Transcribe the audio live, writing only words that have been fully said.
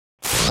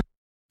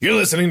You're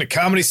listening to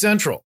Comedy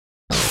Central.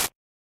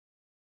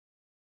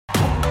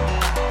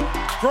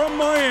 From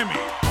Miami,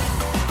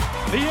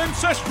 the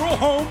ancestral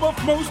home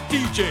of most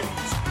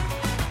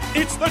DJs,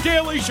 it's The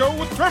Daily Show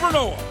with Trevor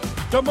Noah,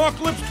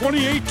 Democalypse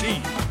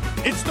 2018.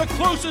 It's the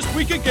closest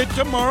we could get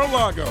to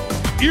Mar-a-Lago.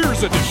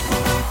 Ears edition.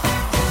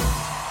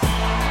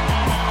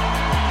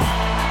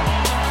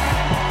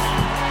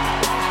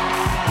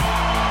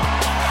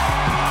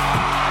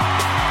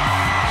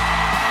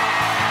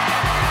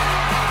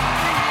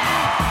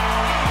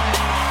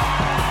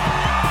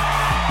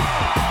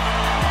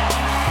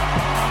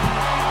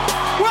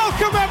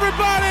 Welcome,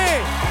 everybody!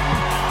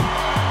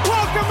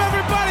 Welcome,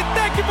 everybody!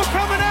 Thank you for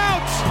coming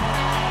out!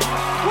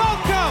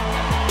 Welcome!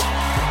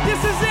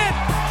 This is it!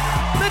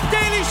 The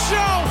Daily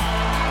Show!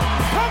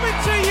 Coming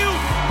to you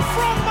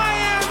from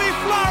Miami,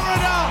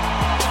 Florida!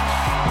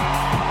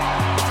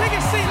 Take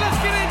a seat, let's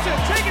get into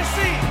it! Take a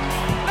seat!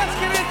 Let's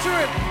get into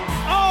it!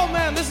 Oh,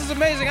 man, this is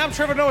amazing. I'm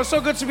Trevor Noah.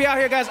 So good to be out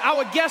here, guys.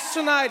 Our guest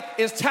tonight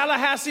is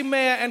Tallahassee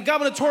Mayor and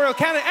gubernatorial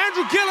candidate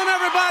Andrew Gillum,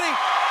 everybody!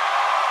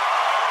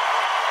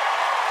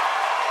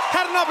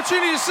 Had an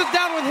opportunity to sit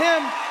down with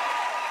him.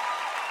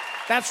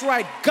 That's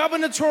right,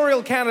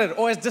 gubernatorial candidate,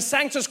 or as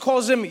DeSantis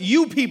calls him,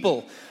 you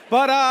people.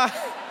 But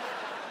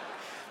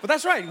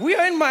that's right, we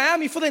are in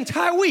Miami for the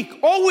entire week,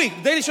 all week.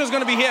 The Daily Show is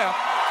going to be here.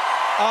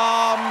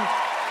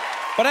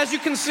 But as you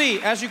can see,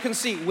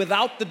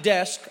 without the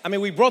desk, I mean,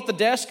 we brought the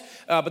desk,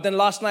 but then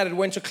last night it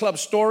went to Club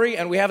Story,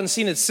 and we haven't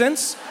seen it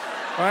since.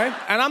 Right?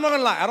 And I'm not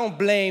gonna lie, I don't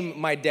blame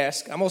my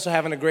desk. I'm also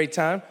having a great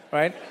time,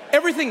 right?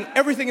 Everything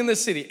in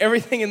this city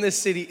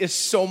is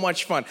so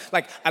much fun.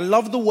 Like, I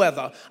love the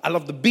weather, I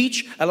love the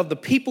beach, I love the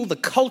people, the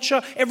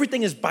culture.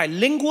 Everything is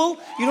bilingual,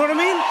 you know what I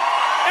mean?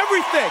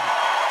 Everything.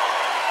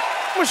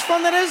 How much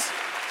fun that is?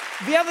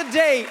 The other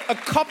day, a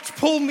cop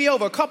pulled me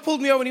over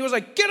and he was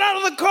like, "Get out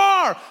of the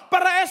car!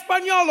 Para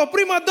español,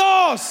 prima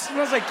dos!" And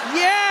I was like,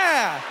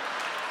 yeah!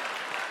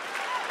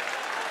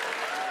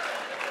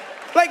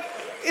 Like,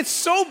 it's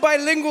so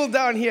bilingual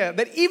down here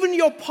that even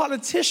your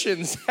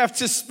politicians have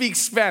to speak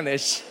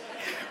Spanish,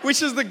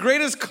 which is the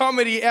greatest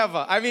comedy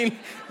ever. I mean,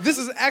 this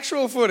is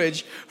actual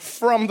footage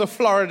from the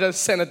Florida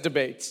Senate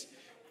debates.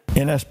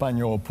 En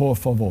español, por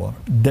favor,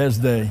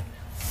 desde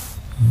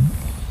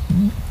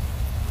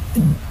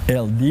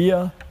el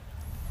día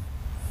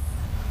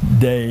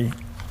de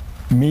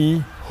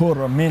mi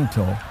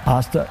juramento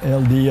hasta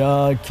el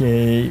día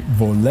que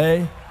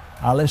volé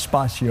al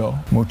espacio.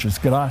 Muchas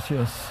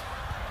gracias.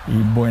 Y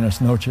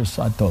buenas noches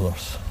a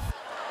todos.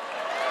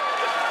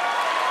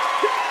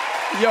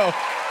 Yo,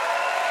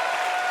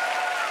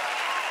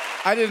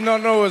 I did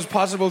not know it was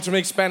possible to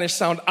make Spanish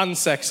sound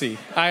unsexy.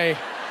 I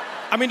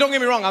mean, don't get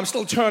me wrong, I'm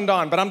still turned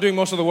on, but I'm doing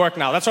most of the work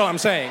now. That's all I'm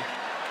saying.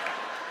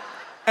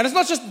 And it's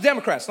not just the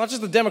Democrats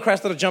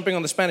that are jumping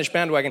on the Spanish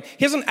bandwagon.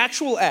 Here's an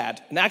actual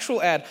ad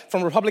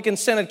from Republican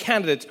Senate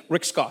candidate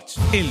Rick Scott.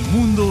 El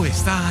mundo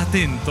está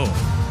atento.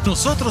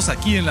 Nosotros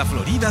aquí en la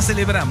Florida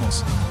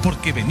celebramos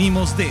porque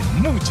venimos de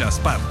muchas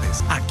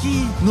partes.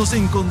 Aquí nos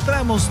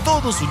encontramos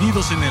todos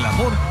unidos en el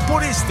amor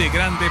por este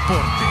gran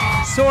deporte.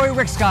 Soy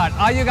Rick Scott.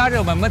 Ha llegado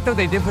el momento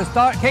de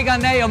disfrutar que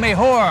gane el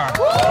mejor.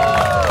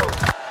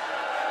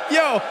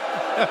 Yo.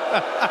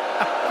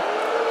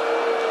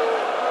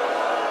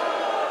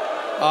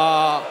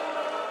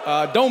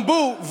 Don't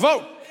boo,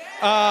 vote.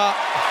 I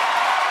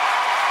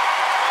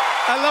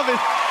love it.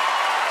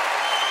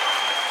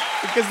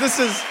 Because this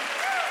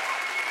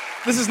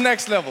is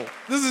next level.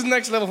 This is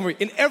next level for me.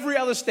 In every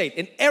other state,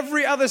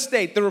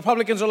 the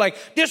Republicans are like,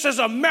 "This is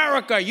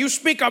America. You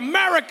speak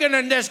American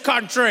in this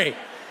country."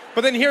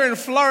 But then here in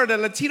Florida,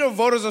 Latino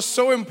voters are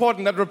so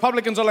important that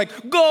Republicans are like,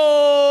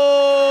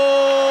 "Go!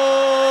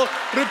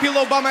 Repeal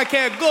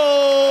Obamacare,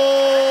 go!"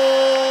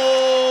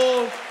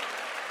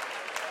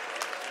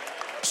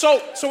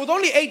 So with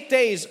only 8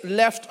 days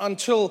left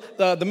until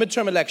the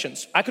midterm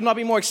elections, I could not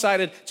be more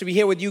excited to be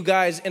here with you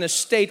guys in a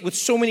state with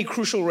so many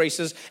crucial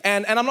races.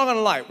 And I'm not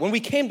gonna lie, when we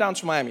came down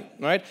to Miami,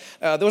 right,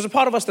 there was a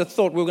part of us that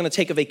thought we were gonna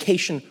take a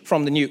vacation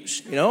from the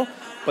news, you know?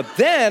 But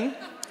then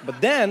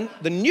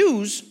the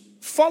news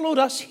followed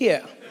us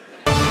here.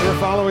 We're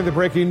following the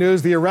breaking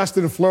news. The arrest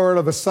in Florida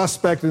of a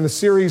suspect in a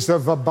series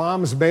of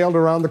bombs mailed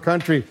around the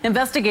country.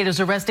 Investigators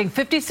arresting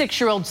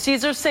 56-year-old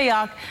Cesar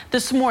Sayoc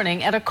this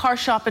morning at a car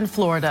shop in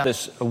Florida.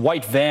 This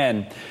white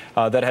van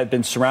that had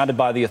been surrounded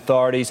by the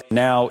authorities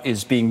now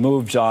is being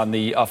moved on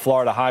the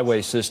Florida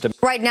highway system.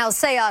 Right now,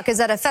 Sayoc is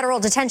at a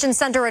federal detention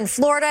center in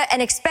Florida and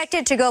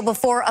expected to go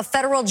before a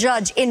federal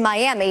judge in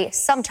Miami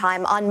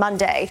sometime on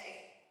Monday.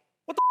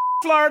 What the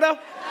Florida?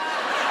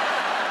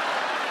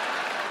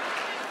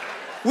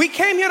 We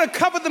came here to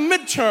cover the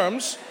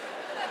midterms,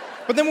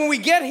 but then when we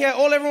get here,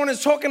 all everyone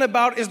is talking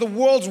about is the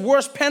world's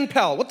worst pen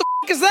pal. What the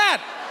is that?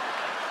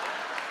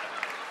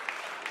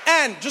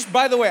 And just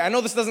by the way, I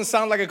know this doesn't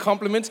sound like a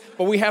compliment,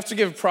 but we have to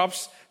give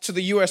props to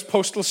the U.S.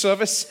 Postal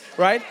Service,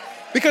 right?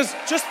 Because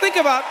just think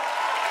about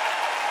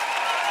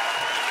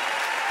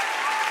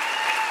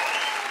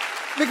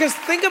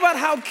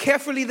how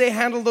carefully they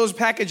handle those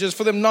packages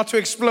for them not to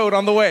explode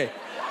on the way.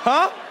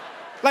 Huh?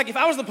 Like, if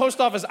I was the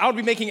post office, I would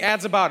be making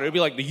ads about it. It'd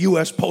be like, the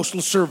U.S.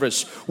 Postal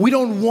Service, we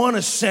don't want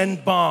to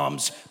send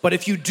bombs, but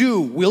if you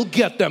do, we'll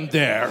get them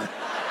there.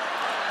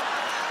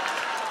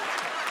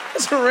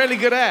 It's a really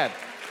good ad.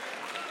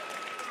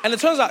 And it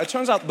turns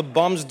out the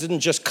bombs didn't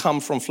just come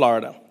from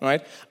Florida,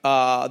 right?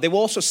 They were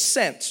also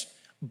sent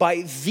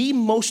by the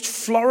most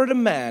Florida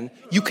man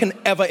you can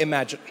ever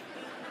imagine.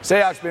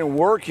 Sayoc's been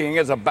working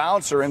as a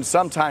bouncer and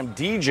sometime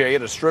DJ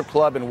at a strip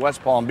club in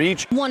West Palm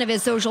Beach. One of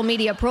his social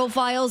media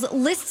profiles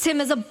lists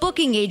him as a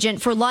booking agent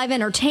for live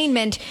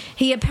entertainment.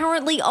 He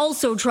apparently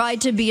also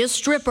tried to be a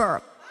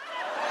stripper.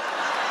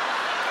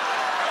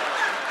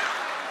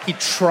 He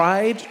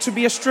tried to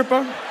be a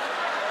stripper?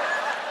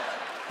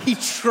 He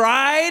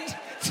tried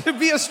to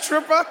be a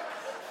stripper?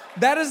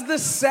 That is the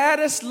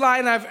saddest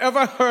line I've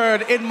ever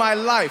heard in my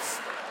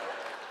life.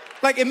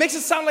 Like, it makes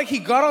it sound like he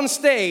got on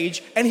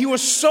stage and he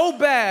was so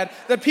bad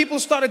that people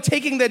started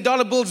taking their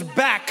dollar bills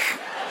back.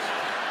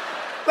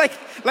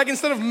 Like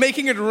instead of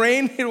making it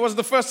rain, it was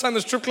the first time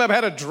the strip club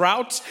had a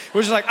drought. It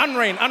was just like,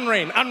 unrain,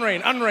 unrain,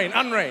 unrain, unrain,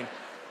 unrain.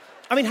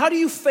 I mean, how do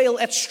you fail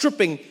at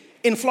stripping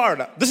in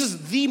Florida? This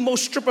is the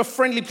most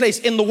stripper-friendly place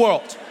in the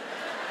world.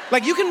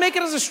 Like, you can make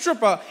it as a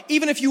stripper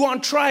even if you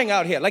aren't trying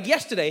out here. Like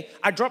yesterday,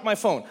 I dropped my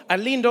phone. I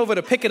leaned over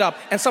to pick it up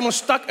and someone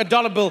stuck a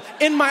dollar bill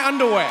in my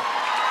underwear.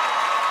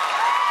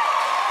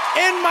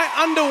 In my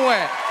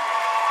underwear.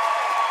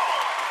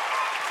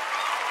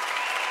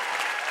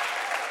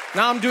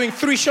 Now I'm doing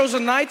 3 shows a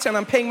night and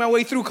I'm paying my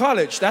way through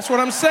college. That's what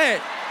I'm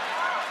saying.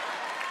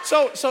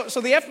 So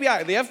the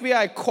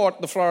FBI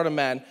caught the Florida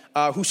man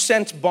who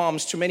sent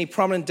bombs to many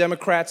prominent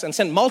Democrats and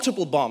sent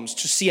multiple bombs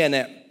to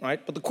CNN, right?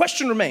 But the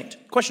question remained,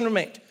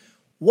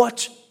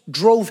 what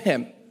drove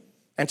him?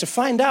 And to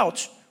find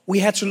out, we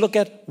had to look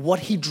at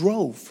what he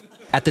drove.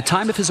 At the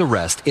time of his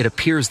arrest, it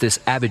appears this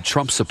avid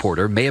Trump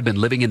supporter may have been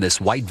living in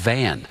this white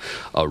van,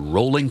 a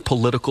rolling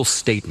political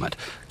statement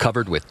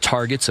covered with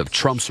targets of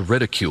Trump's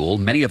ridicule,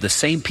 many of the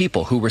same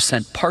people who were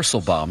sent parcel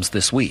bombs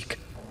this week.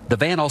 The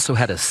van also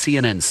had a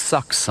CNN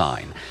sucks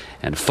sign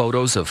and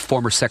photos of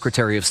former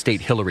Secretary of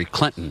State Hillary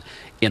Clinton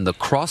in the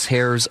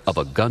crosshairs of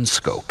a gun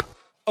scope.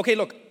 Okay,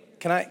 look,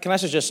 can I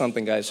suggest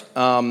something, guys?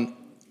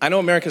 I know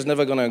America's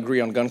never going to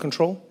agree on gun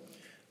control,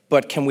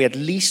 but can we at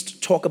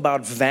least talk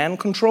about van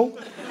control?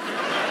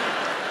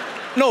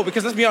 No,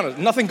 because let's be honest,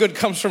 nothing good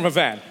comes from a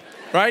van,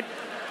 right?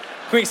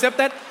 Can we accept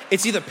that?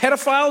 It's either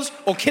pedophiles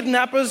or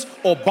kidnappers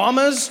or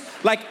bombers.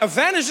 Like, a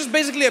van is just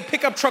basically a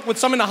pickup truck with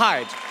something to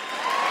hide.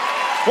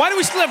 Why do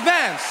we still have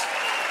vans?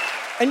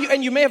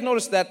 And you may have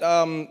noticed that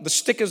the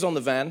stickers on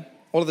the van,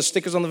 all of the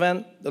stickers on the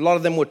van, a lot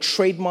of them were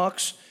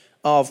trademarks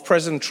of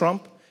President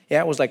Trump.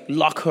 Yeah, it was like,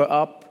 lock her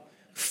up,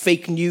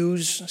 fake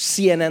news,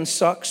 CNN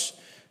sucks.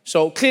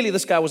 So clearly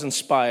this guy was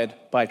inspired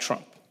by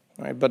Trump,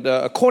 right? But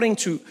according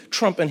to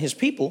Trump and his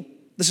people,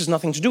 this has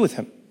nothing to do with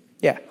him.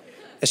 Yeah,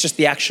 it's just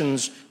the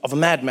actions of a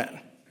madman,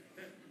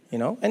 you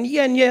know? And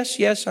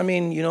yes, I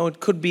mean, you know, it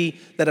could be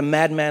that a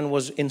madman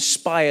was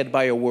inspired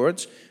by your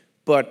words,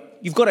 but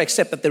you've got to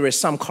accept that there is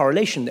some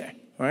correlation there,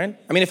 right?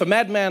 I mean, if a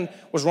madman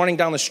was running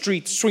down the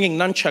street, swinging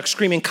nunchucks,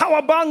 screaming,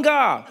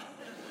 "Kawabanga!"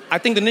 I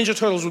think the Ninja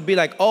Turtles would be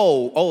like,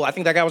 oh, I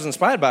think that guy was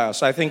inspired by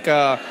us. I think,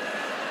 I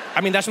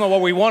mean, that's not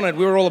what we wanted.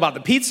 We were all about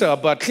the pizza,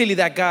 but clearly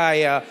that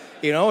guy,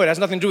 you know, it has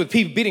nothing to do with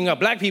beating up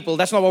black people.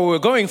 That's not what we were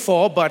going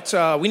for, but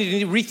we need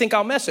to rethink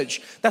our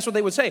message. That's what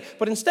they would say.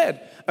 But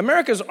instead,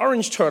 America's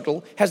orange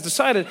turtle has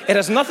decided it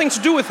has nothing to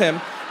do with him.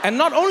 And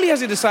not only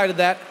has he decided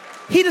that,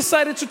 he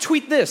decided to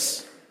tweet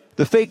this.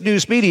 The fake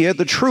news media,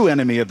 the true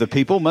enemy of the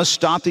people, must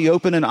stop the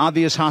open and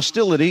obvious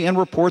hostility and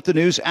report the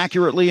news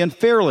accurately and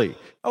fairly.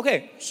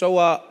 Okay,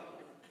 so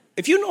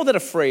if you know that a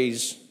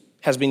phrase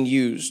has been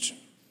used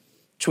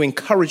to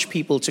encourage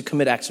people to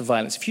commit acts of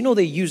violence, if you know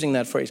they're using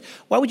that phrase,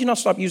 why would you not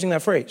stop using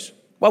that phrase?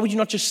 Why would you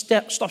not just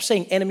stop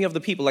saying enemy of the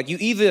people? Like, you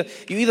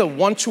either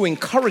want to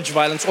encourage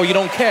violence or you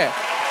don't care.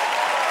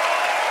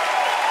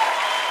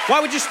 Why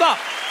would you stop?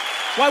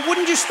 Why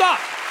wouldn't you stop?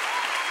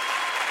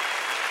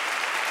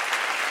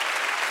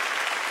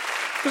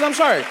 Because I'm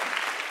sorry,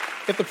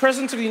 if the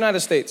President of the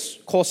United States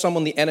calls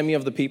someone the enemy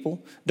of the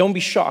people, don't be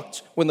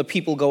shocked when the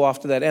people go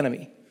after that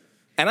enemy.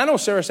 And I know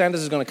Sarah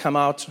Sanders is going to come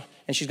out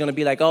and she's going to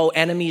be like, oh,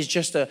 enemy is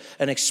just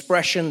an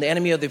expression. The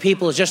enemy of the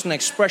people is just an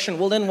expression.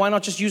 Well, then why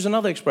not just use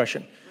another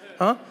expression?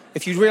 Huh?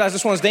 If you realize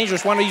this one is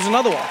dangerous, why not use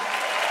another one?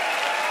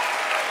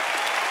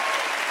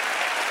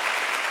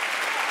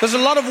 There's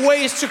a lot of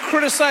ways to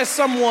criticize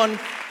someone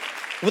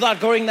without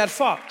going that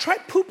far. Try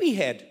poopy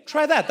head.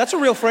 Try that. That's a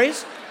real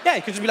phrase. Yeah,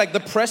 you could just be like,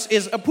 the press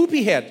is a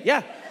poopy head.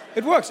 Yeah,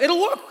 it works.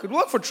 It'll work. It'll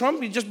work for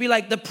Trump. You'd just be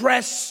like, the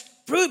press,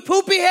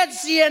 poopy head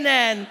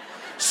CNN.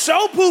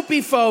 So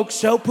poopy, folks,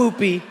 so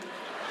poopy.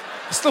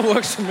 It still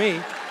works for me.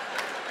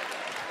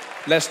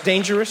 Less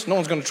dangerous. No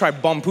one's going to try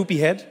bomb poopy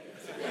head.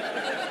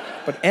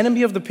 But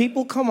enemy of the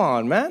people? Come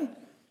on, man.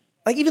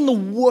 Like, even the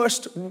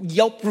worst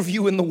Yelp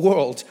review in the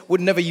world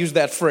would never use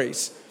that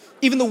phrase.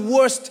 Even the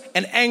worst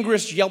and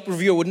angriest Yelp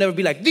reviewer would never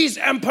be like, these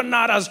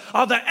empanadas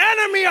are the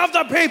enemy of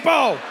the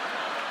people.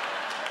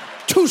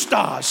 2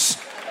 stars.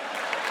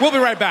 We'll be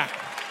right back.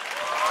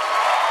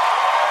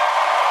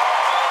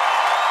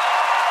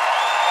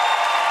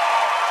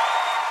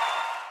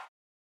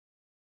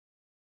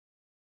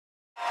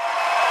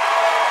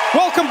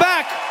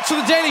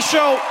 Daily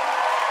Show.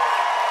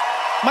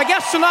 My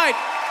guest tonight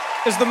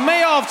is the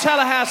mayor of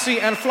Tallahassee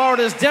and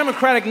Florida's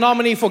Democratic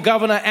nominee for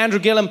governor, Andrew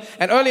Gillum.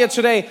 And earlier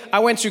today, I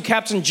went to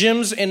Captain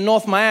Jim's in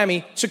North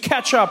Miami to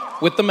catch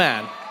up with the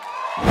man.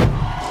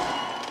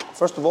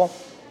 First of all,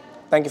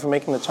 thank you for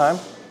making the time.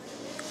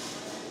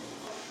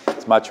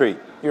 It's my treat.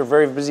 You're a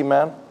very busy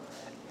man.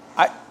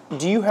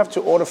 Do you have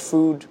to order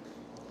food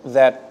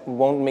that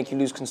won't make you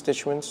lose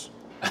constituents?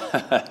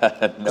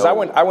 Because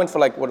No. I went for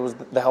like what was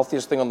the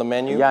healthiest thing on the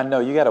menu. Yeah, no,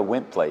 you got a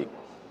wimp plate.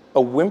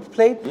 A wimp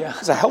plate? Yeah.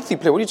 It's a healthy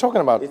plate. What are you talking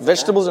about?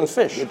 Vegetables and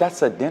fish.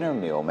 That's a dinner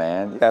meal,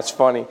 man. That's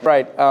funny.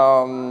 Right.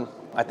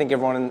 I think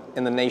everyone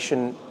in the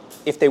nation,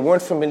 if they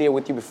weren't familiar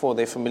with you before,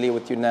 they're familiar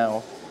with you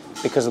now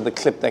because of the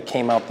clip that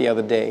came out the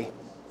other day.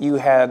 You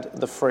had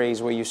the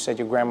phrase where you said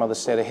your grandmother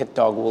said a hit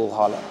dog will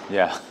holler.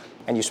 Yeah.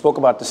 And you spoke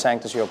about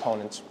DeSantis, your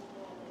opponent,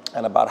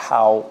 and about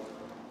how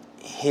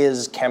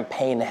his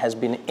campaign has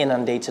been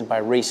inundated by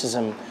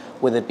racism,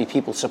 whether it be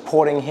people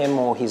supporting him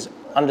or his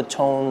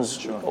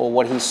undertones or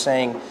what he's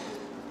saying.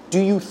 Do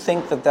you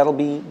think that that'll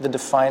be the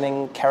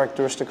defining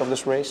characteristic of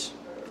this race?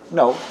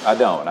 No, I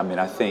don't. I mean,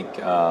 I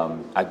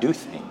do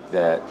think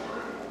that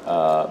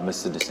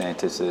Mr.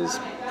 DeSantis is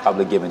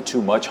probably giving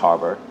too much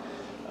harbor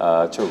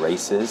to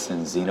racists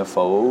and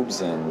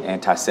xenophobes and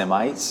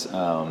anti-Semites.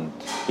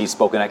 He's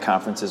spoken at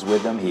conferences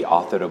with them. He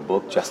authored a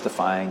book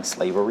justifying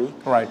slavery.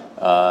 Right.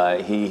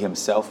 He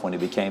himself, when he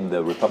became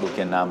the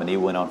Republican nominee,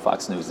 went on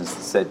Fox News and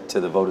said to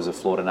the voters of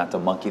Florida not to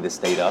monkey the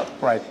state up.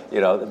 Right. You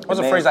know, that was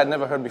a phrase I'd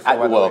never heard before.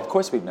 Well, of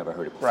course we've never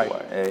heard it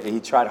before. Right. He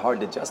tried hard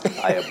to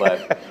justify it,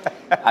 but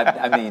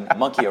I mean,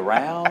 monkey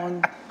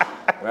around.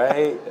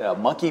 Right?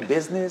 Monkey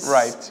business.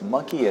 Right.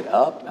 Monkey it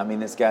up. I mean,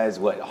 this guy is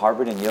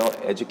Harvard and Yale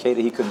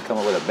educated. He couldn't come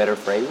up with a better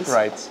phrase.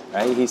 Right.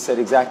 Right? He said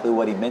exactly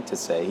what he meant to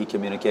say. He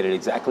communicated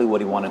exactly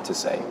what he wanted to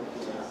say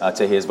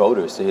to his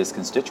voters, to his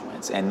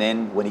constituents. And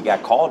then when he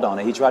got called on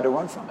it, he tried to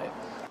run from it.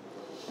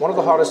 One of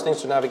the hardest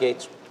things to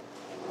navigate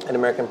in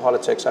American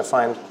politics, I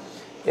find,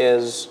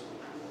 is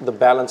the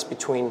balance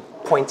between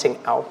pointing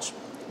out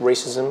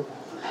racism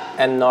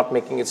and not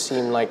making it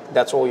seem like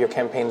that's all your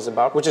campaign is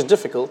about, which is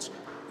difficult.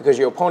 Because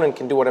your opponent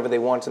can do whatever they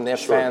want, and their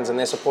fans and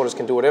their supporters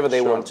can do whatever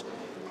they want.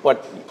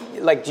 But,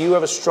 like, do you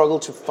ever struggle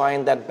to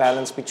find that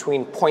balance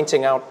between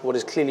pointing out what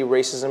is clearly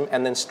racism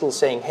and then still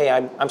saying, hey,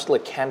 I'm still a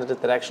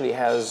candidate that actually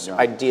has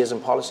ideas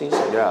and policies?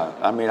 Yeah,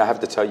 I mean, I have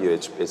to tell you,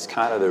 it's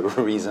kind of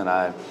the reason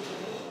I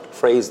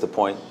phrased the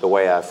point the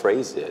way I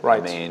phrased it.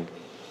 Right. I mean,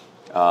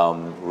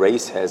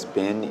 race has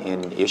been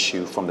an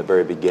issue from the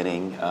very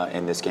beginning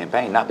in this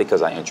campaign, not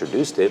because I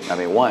introduced it. I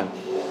mean, one,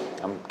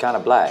 I'm kind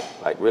of black,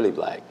 like really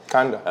black.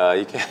 Kinda.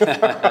 You can't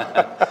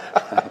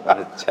I'm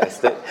gonna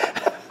test it.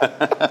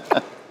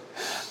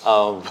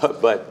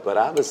 But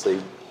obviously,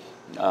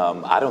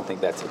 I don't think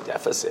that's a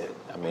deficit.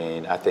 I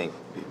mean, I think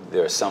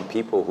there are some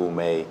people who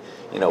may,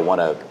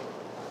 want to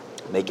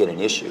make it an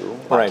issue.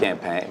 My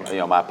campaign,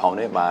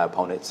 my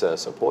opponent's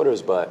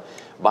supporters. But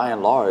by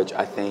and large,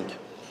 I think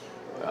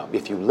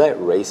if you let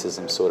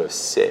racism sort of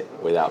sit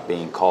without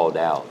being called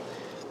out,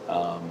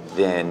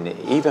 then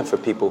even for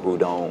people who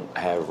don't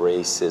have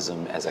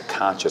racism as a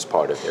conscious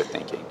part of their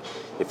thinking,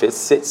 if it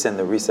sits in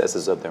the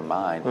recesses of their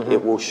mind,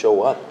 it will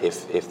show up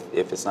if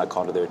it's not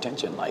called to their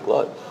attention. Like,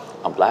 look,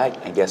 I'm black,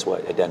 and guess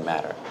what? It doesn't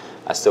matter.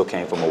 I still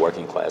came from a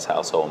working class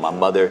household. My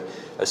mother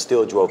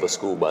still drove a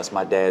school bus.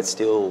 My dad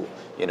still,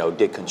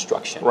 did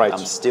construction. Right. I'm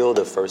still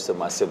the first of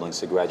my siblings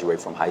to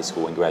graduate from high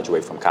school and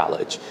graduate from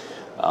college.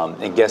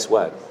 And guess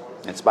what?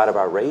 In spite of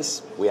our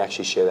race, we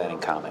actually share that in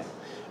common.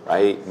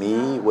 Right?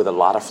 Me with a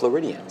lot of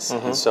Floridians.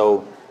 And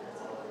so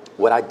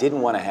what I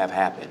didn't want to have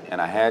happen,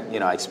 and I had,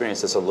 I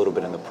experienced this a little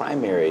bit in the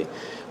primary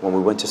when we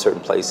went to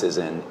certain places,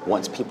 and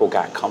once people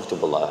got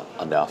comfortable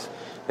enough,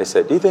 they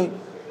said, do you think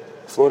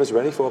Florida's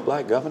ready for a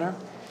black governor?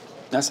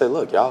 And I said,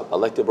 look, y'all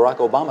elected Barack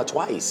Obama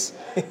twice.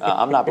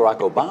 I'm not Barack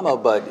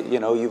Obama, but,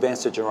 you've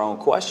answered your own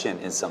question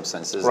in some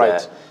senses.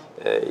 Right.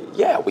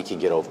 That, we can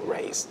get over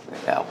race.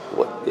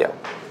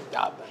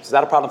 Is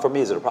that a problem for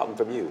me? Is it a problem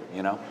for you,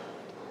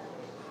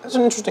 That's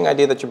an interesting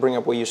idea that you bring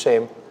up where you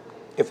say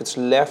if it's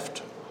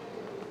left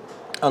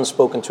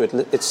unspoken to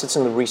it sits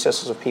in the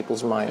recesses of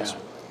people's minds. Yeah.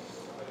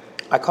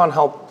 I can't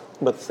help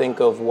but think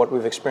of what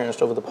we've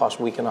experienced over the past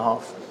week and a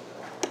half.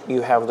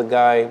 You have the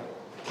guy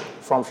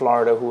from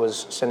Florida who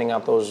was sending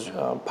out those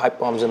pipe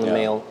bombs in the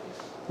mail.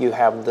 You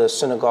have the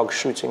synagogue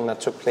shooting that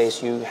took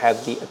place. You had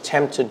the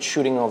attempted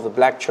shooting of the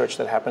black church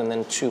that happened, and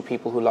then 2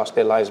 people who lost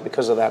their lives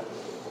because of that.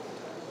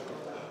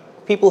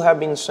 People have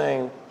been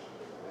saying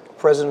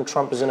President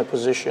Trump is in a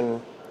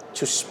position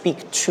to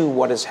speak to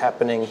what is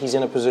happening. He's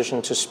in a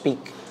position to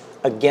speak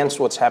against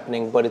what's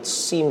happening, but it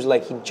seems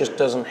like he just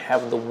doesn't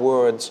have the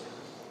words.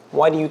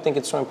 Why do you think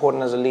it's so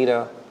important as a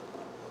leader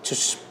to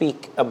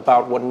speak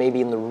about what may be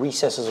in the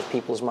recesses of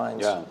people's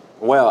minds? Yeah.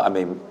 Well, I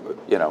mean,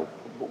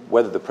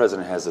 whether the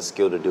president has the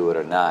skill to do it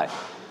or not,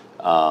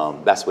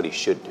 that's what he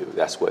should do.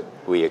 That's what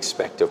we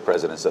expect of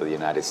presidents of the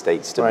United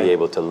States, to be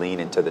able to lean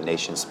into the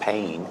nation's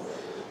pain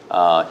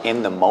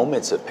in the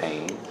moments of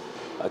pain,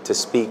 to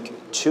speak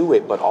to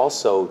it, but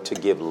also to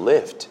give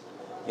lift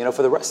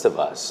for the rest of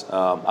us.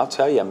 I'll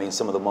tell you, I mean,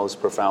 some of the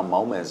most profound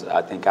moments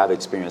I think I've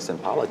experienced in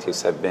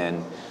politics have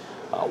been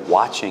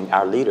watching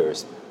our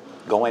leaders,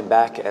 going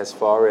back as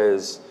far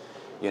as,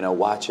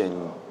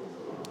 watching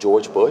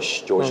George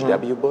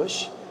W.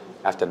 Bush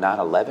after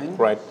 9/11.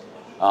 Right.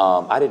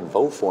 I didn't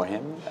vote for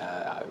him.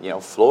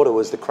 Florida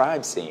was the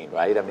crime scene,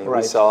 right? I mean,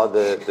 we saw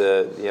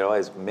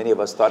as many of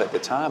us thought at the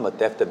time, a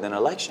theft of an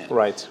election.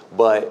 Right.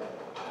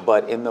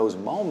 But in those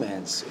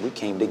moments, we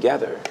came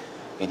together,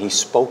 and he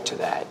spoke to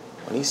that.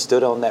 When he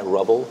stood on that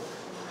rubble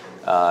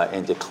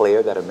and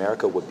declared that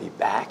America would be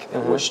back,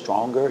 and we're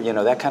stronger,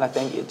 that kind of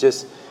thing,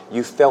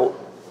 you felt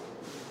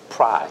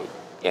pride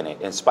in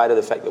it, in spite of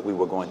the fact that we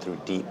were going through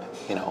deep,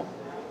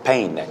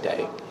 pain that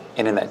day.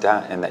 And in that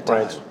time,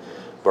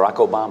 Barack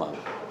Obama,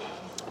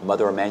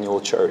 Mother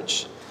Emanuel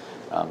Church,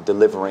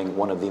 delivering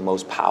one of the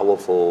most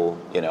powerful,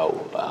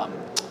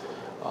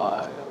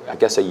 I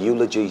guess a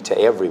eulogy to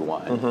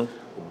everyone,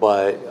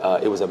 but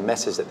it was a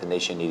message that the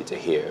nation needed to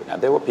hear. Now,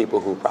 there were people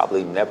who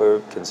probably never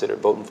considered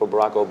voting for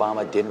Barack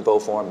Obama, didn't vote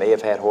for him, may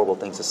have had horrible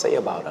things to say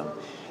about him,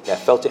 that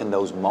felt in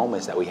those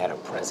moments that we had a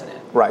president.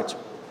 Right.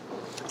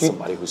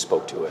 Somebody who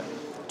spoke to it.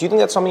 Do you think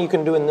that's something you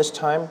can do in this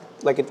time?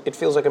 Like, it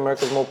feels like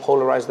America's more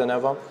polarized than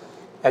ever.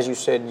 As you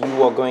said,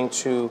 you are going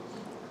to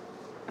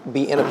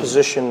be in a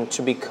position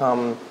to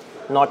become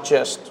not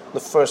just the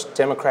first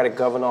Democratic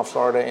governor of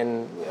Florida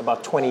in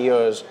about 20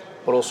 years,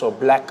 but also a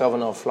black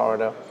governor of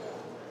Florida.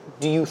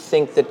 Do you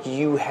think that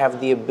you have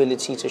the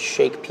ability to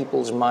shake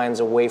people's minds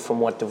away from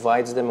what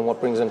divides them and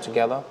what brings them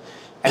together?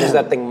 And is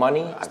that thing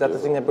money? Is that the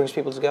thing that brings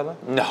people together?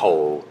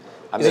 No.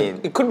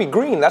 It could be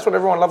green. That's what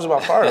everyone loves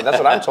about Florida. That's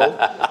what I'm told.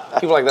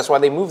 People are like, that's why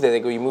they move there. They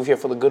go, you move here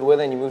for the good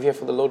weather and you move here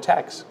for the low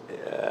tax.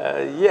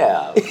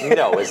 Yeah.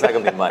 No, it's not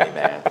going to be money,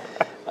 man.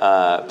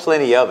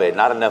 Plenty of it,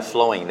 not enough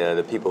flowing to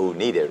the people who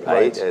need it,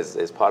 right?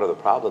 As part of the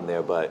problem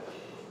there. But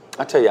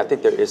I tell you, I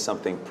think there is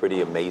something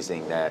pretty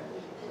amazing that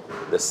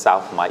the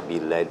South might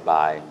be led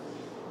by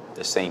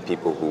the same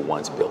people who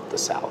once built the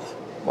South.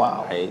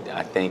 Wow. Right?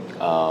 I think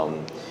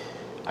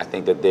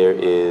that there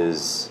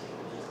is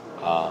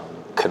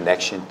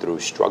connection through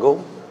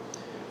struggle.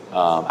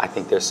 I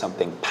think there's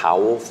something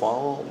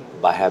powerful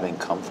by having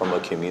come from a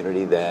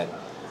community that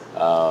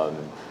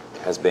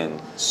has been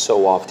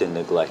so often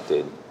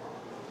neglected,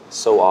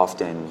 so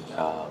often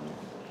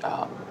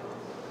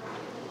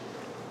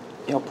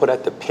put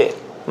at the pit,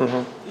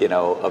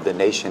 of the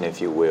nation,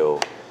 if you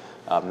will.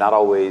 Not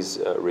always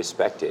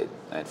respected.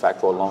 In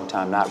fact, for a long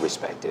time, not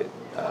respected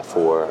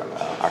for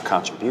our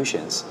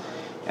contributions.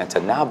 And to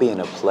now be in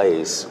a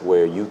place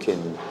where you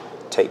can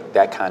take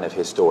that kind of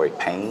historic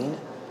pain,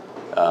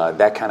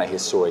 that kind of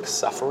historic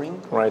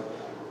suffering,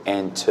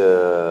 and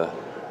to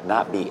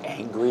not be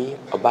angry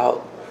about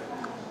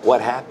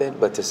what happened,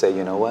 but to say,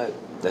 you know what,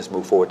 let's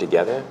move forward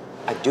together.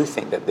 I do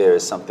think that there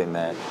is something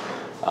that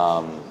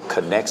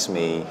connects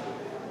me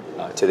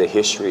to the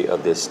history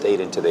of this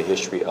state and to the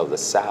history of the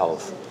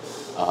South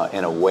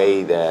in a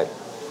way that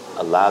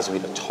allows me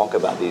to talk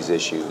about these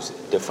issues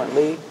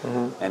differently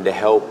and to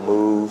help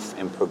move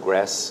and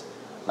progress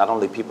not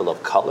only people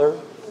of color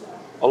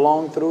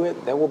along through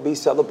it. There will be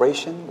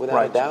celebration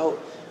without a doubt,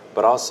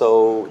 but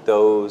also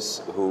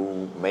those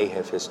who may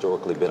have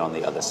historically been on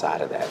the other side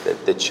of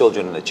that, the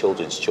children and the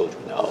children's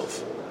children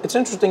of. It's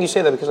interesting you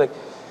say that because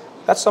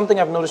that's something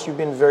I've noticed you've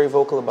been very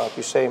vocal about.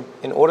 You say,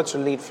 in order to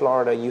lead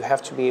Florida, you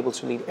have to be able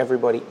to lead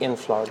everybody in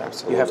Florida.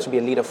 Absolutely. You have to be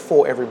a leader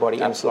for everybody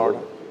in Florida.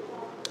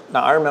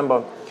 Now, I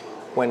remember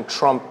when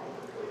Trump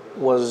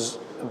was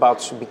about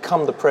to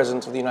become the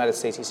president of the United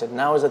States, he said,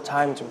 now is the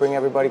time to bring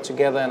everybody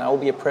together and I will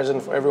be a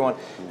president for everyone.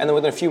 And then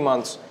within a few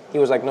months, he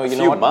was like, no, you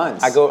know what? A few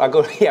months? I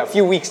go, yeah, a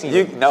few weeks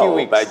even. Few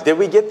weeks. But did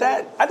we get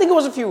that? I think it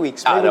was a few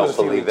weeks. Maybe I don't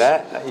believe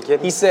that. Are you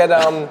kidding? He said,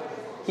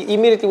 he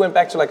immediately went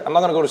back to I'm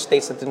not going to go to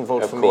states that didn't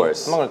vote for me. I'm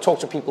not going to talk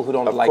to people who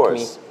don't like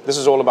me. This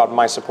is all about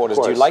my supporters.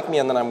 Do you like me?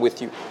 And then I'm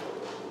with you.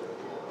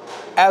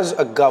 As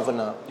a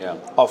governor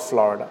of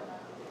Florida,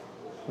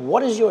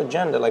 what is your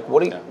agenda?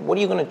 What are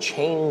you going to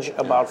change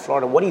about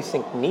Florida? What do you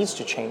think needs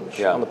to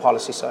change on the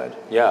policy side?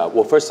 Yeah,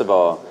 well, first of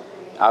all,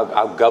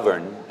 I'll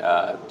govern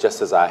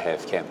just as I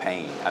have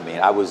campaigned. I mean,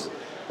 I was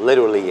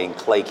literally in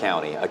Clay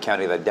County, a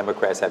county that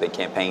Democrats haven't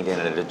campaigned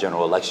in the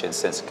general election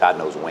since God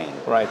knows when.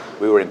 Right.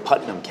 We were in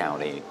Putnam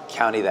County,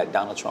 county that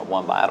Donald Trump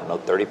won by,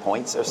 30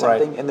 points or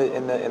something in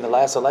the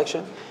last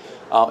election.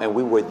 And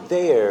we were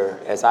there,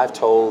 as I've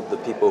told the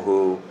people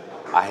who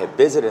I have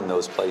visited in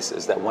those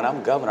places, that when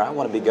I'm governor, I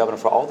want to be governor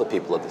for all the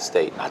people of the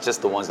state, not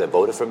just the ones that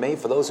voted for me.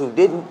 For those who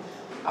didn't,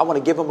 I want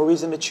to give them a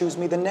reason to choose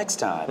me the next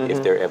time,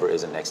 if there ever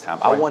is a next time.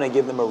 I want to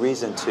give them a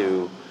reason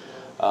to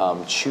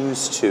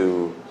choose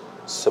to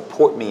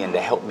support me and to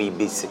help me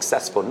be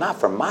successful, not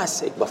for my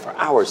sake, but for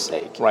our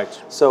sake.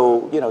 Right.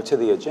 So, to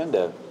the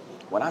agenda,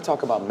 when I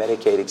talk about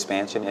Medicaid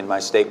expansion in my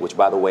state, which,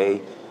 by the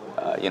way,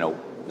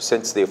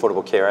 since the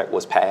Affordable Care Act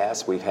was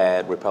passed, we've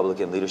had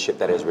Republican leadership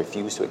that has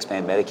refused to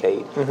expand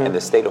Medicaid. In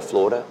the state of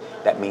Florida,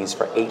 that means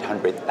for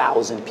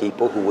 800,000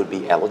 people who would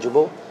be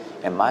eligible.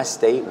 In my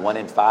state, 1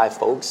 in 5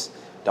 folks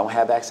don't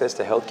have access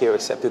to health care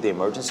except through the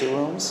emergency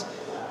rooms.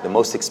 the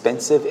most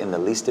expensive and the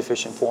least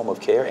efficient form of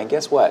care. And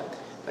guess what?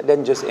 That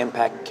doesn't just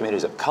impact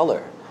communities of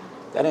color.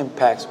 That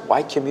impacts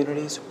white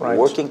communities,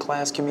 working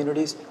class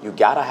communities. You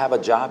gotta have a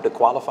job to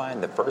qualify in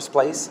the first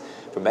place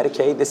for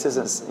Medicaid. This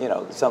isn't, you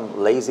know,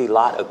 some lazy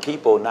lot of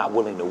people not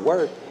willing to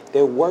work.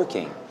 They're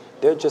working.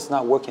 They're just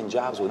not working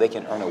jobs where they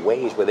can earn a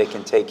wage, where they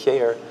can take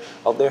care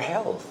of their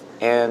health.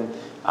 And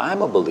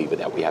I'm a believer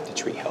that we have to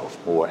treat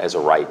health more as a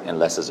right and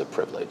less as a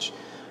privilege.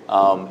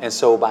 And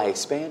so by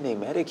expanding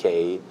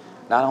Medicaid,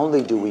 not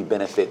only do we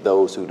benefit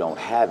those who don't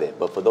have it,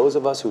 but for those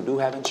of us who do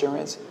have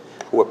insurance,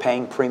 who are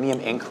paying premium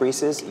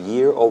increases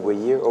year over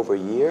year over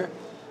year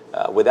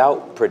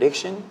without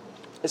prediction,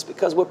 it's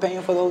because we're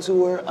paying for those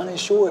who are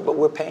uninsured, but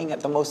we're paying at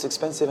the most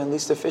expensive and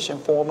least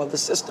efficient form of the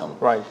system.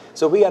 Right.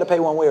 So we got to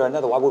pay one way or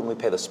another. Why wouldn't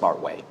we pay the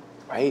smart way,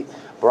 right?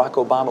 Barack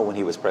Obama, when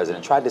he was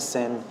president, tried to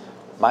send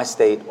my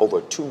state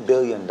over $2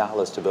 billion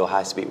to build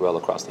high-speed rail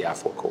across the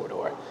I-4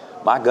 corridor.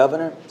 My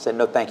governor said,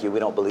 no, thank you. We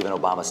don't believe in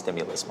Obama's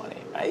stimulus money,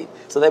 right?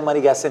 So that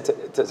money got sent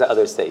to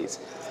other states.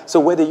 So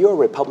whether you're a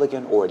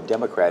Republican or a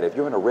Democrat, if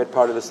you're in a red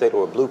part of the state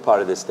or a blue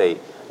part of the state,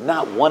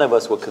 not one of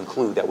us would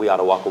conclude that we ought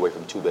to walk away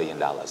from $2 billion.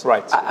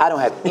 Right. I don't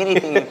have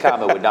anything in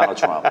common with Donald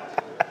Trump.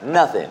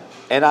 Nothing.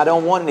 And I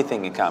don't want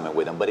anything in common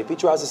with him. But if he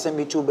tries to send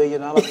me $2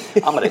 billion,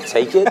 I'm going to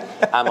take it.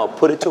 I'm going to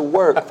put it to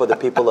work for the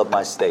people of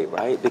my state,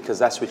 right? Because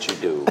that's what you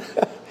do.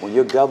 When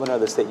you're governor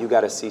of the state, you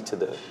got to see to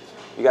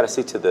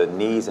the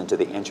needs and to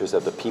the interests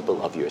of the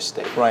people of your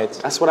state. Right.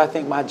 That's what I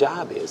think my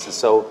job is. And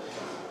so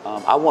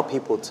I want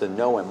people to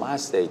know in my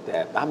state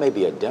that I may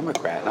be a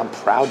Democrat, and I'm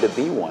proud to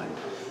be one.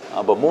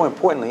 But more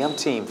importantly, I'm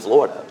Team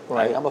Florida.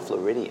 Right. I'm a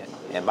Floridian.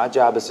 And my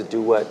job is to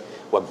do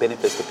what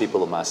benefits the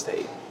people of my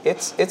state.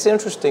 It's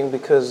interesting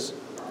because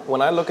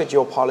when I look at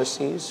your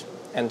policies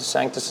and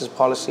DeSantis'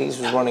 policies,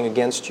 who's running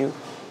against you,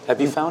 have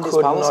you found his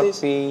policies?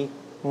 Could not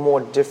be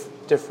more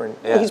different.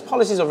 Yeah. Well, his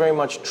policies are very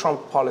much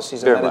Trump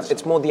policies, Very and much.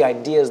 it's more the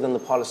ideas than the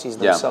policies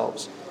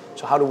themselves.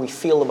 So how do we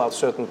feel about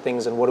certain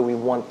things, and what do we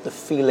want the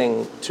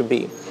feeling to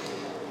be?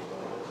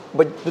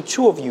 But the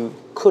two of you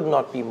could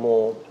not be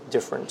more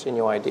different in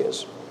your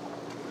ideas.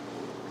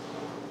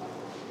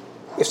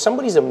 If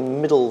somebody's a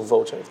middle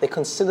voter, if they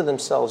consider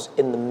themselves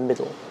in the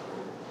middle,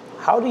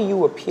 how do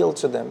you appeal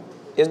to them?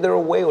 Is there a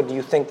way, or do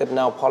you think that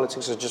now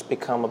politics has just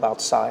become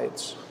about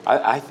sides?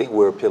 I think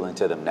we're appealing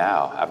to them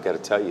now. I've got to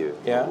tell you.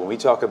 Yeah. When we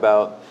talk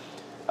about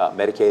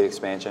Medicaid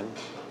expansion,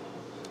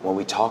 when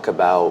we talk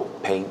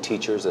about paying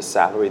teachers a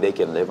salary they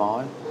can live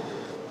on,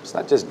 it's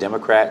not just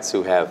Democrats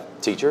who have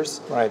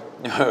teachers. Right.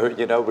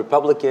 You know,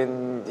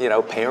 Republican,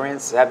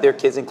 parents have their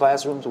kids in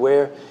classrooms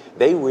where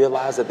they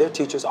realize that their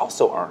teachers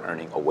also aren't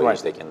earning a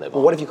wage they can live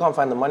on. What if you can't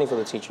find the money for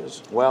the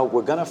teachers? Well,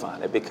 we're going to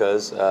find it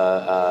because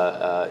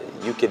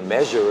you can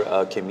measure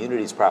a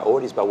community's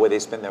priorities by where they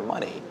spend their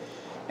money.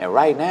 And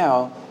right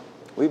now,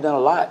 we've done a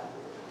lot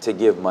to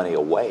give money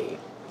away,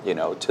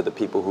 to the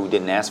people who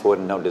didn't ask for it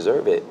and don't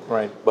deserve it.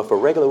 Right. But for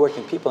regular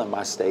working people in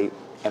my state,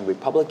 and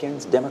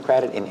Republicans,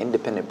 Democratic, and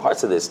independent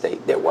parts of this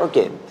state, they're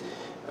working.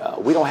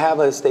 We don't have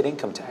a state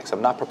income tax.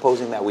 I'm not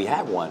proposing that we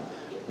have one,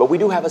 but we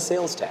do have a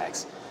sales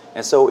tax.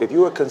 And so if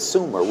you're a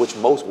consumer, which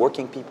most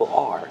working people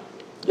are,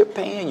 you're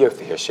paying your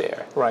fair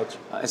share. Right.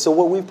 And so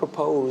what we've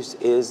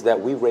proposed is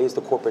that we raise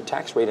the corporate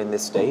tax rate in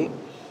this state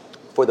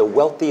for the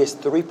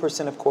wealthiest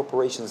 3% of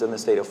corporations in the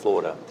state of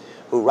Florida,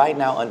 who right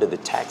now under the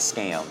tax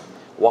scam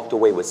walked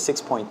away with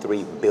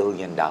 $6.3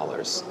 billion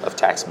of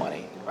tax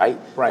money, right?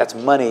 That's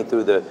money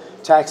through the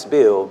tax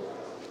bill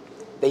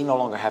they no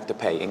longer have to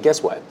pay. And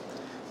guess what?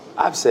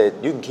 I've said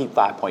you can keep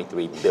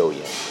 $5.3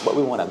 billion, but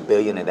we want $1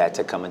 billion of that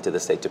to come into the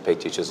state to pay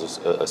teachers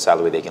a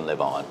salary they can live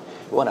on.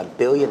 We want $1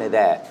 billion of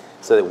that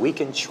so that we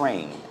can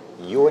train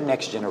your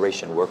next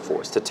generation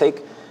workforce to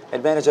take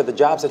advantage of the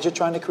jobs that you're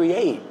trying to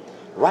create.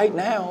 Right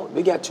now,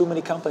 we got too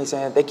many companies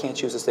saying they can't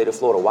choose the state of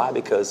Florida. Why?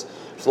 Because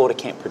Florida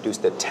can't produce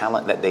the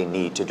talent that they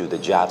need to do the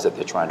jobs that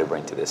they're trying to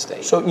bring to this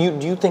state. So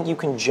do you think you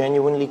can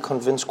genuinely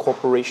convince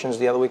corporations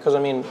the other way? Because,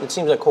 it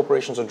seems like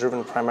corporations are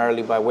driven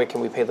primarily by where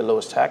can we pay the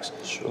lowest tax.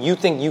 Sure. You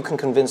think you can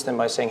convince them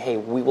by saying, hey,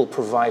 we will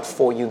provide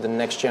for you the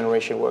next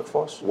generation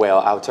workforce? Well,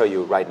 I'll tell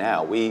you right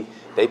now,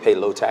 they pay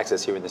low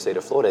taxes here in the state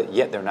of Florida,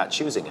 yet they're not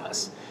choosing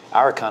us.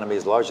 Our economy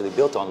is largely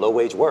built on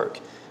low-wage work.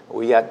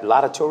 We got a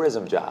lot of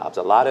tourism jobs,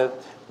 a lot of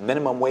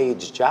minimum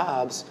wage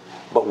jobs,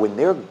 but when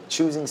they're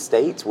choosing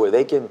states where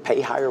they can pay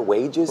higher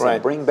wages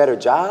and bring better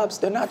jobs,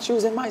 they're not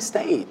choosing my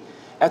state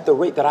at the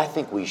rate that I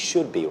think we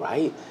should be,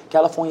 right?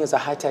 California is a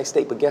high-tax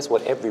state, but guess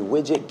what? Every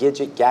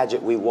widget,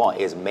 gadget we want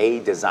is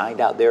made,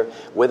 designed out there,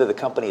 whether the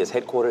company is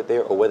headquartered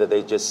there or whether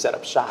they just set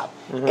up shop.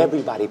 Mm-hmm.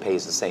 Everybody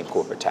pays the same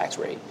corporate tax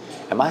rate.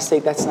 In my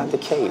state, that's not the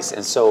case.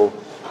 And so,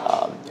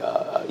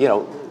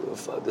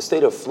 the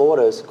state of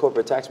Florida's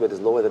corporate tax rate is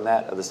lower than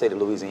that of the state of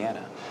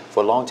Louisiana.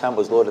 For a long time, it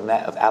was lower than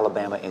that of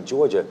Alabama and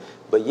Georgia.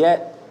 But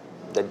yet,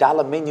 the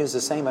dollar menu is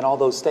the same in all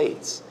those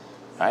states,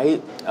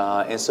 right?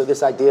 And so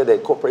this idea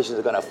that corporations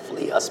are going to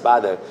flee us by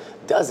the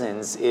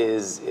dozens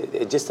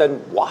it just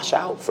doesn't wash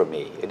out for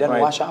me. It doesn't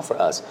wash out for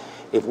us.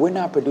 If we're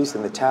not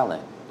producing the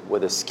talent where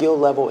the skill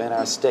level in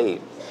our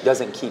state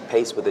doesn't keep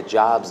pace with the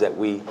jobs that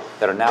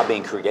are now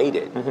being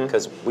created,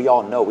 because we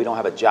all know we don't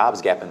have a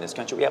jobs gap in this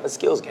country, we have a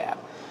skills gap.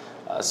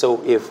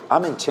 So if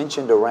I'm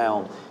intentioned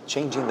around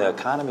changing the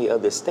economy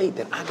of this state,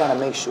 then I gotta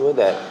make sure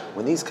that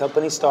when these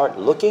companies start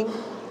looking,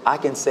 I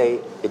can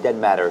say, it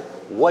doesn't matter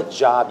what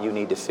job you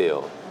need to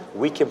fill,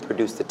 we can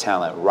produce the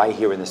talent right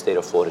here in the state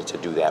of Florida to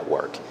do that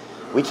work.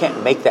 We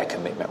can't make that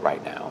commitment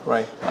right now.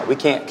 Right. We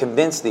can't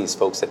convince these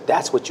folks that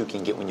that's what you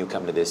can get when you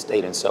come to this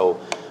state. And so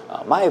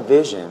my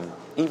vision,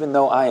 even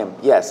though I am,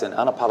 yes, an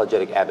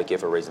unapologetic advocate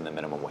for raising the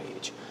minimum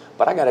wage,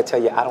 but I gotta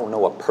tell you, I don't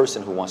know a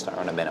person who wants to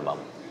earn a minimum.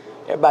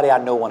 Everybody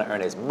I know want to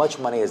earn as much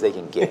money as they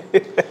can get.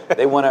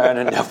 They want to earn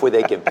enough where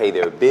they can pay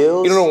their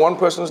bills. You don't know one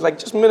person who's like,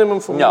 just minimum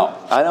for me? No,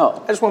 I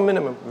don't. I just want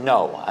minimum.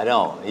 No, I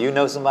don't. You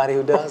know somebody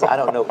who does? I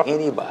don't know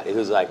anybody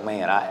who's like,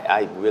 man,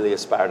 I really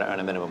aspire to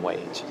earn a minimum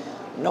wage.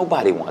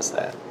 Nobody wants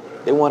that.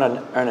 They want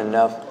to earn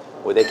enough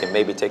where they can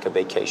maybe take a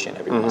vacation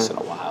every once in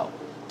a while,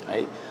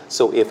 right?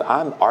 So if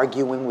I'm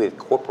arguing with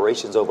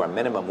corporations over a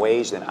minimum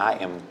wage, then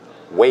I am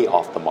way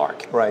off the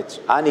mark. Right.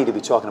 I need to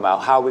be talking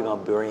about how we're going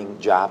to bring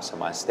jobs to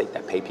my state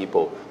that pay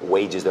people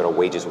wages that are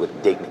wages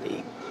with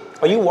dignity.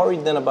 Are you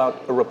worried then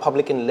about a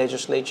Republican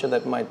legislature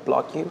that might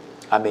block you?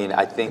 I mean,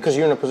 I think... Because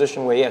you're in a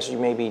position where, yes, you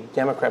may be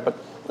Democrat, but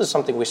this is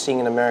something we're seeing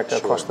in America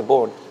across the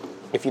board.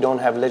 If you don't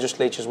have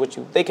legislatures with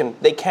you, they can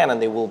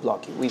and they will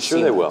block you. We've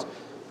seen they will.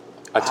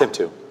 Attempt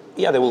to.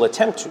 Yeah, they will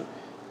attempt to.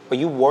 Are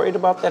you worried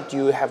about that? Do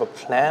you have a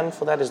plan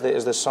for that? Is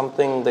there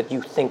something that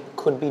you think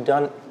could be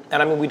done?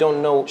 And I mean, we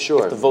don't know if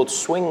the votes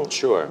swing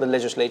the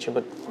legislature,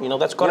 but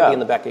that's got to be in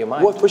the back of your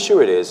mind. Well, for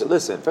sure it is.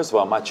 Listen, first of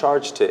all, my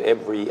charge to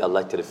every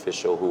elected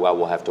official who I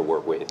will have to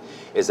work with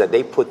is that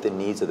they put the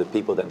needs of the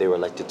people that they were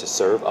elected to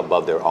serve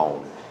above their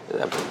own.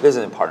 This is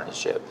in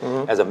partnership.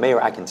 As a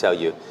mayor, I can tell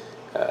you,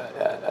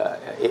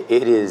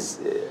 it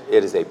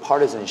is a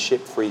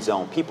partisanship-free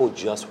zone. People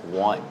just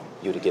want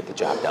you to get the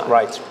job done.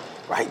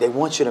 Right. They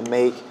want you to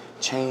make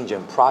change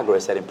and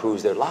progress that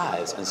improves their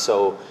lives. And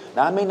so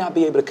now I may not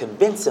be able to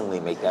convincingly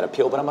make that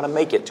appeal, but I'm going to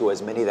make it to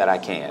as many that I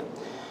can.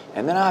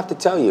 And then I have to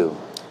tell you,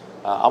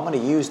 I'm going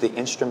to use the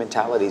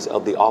instrumentalities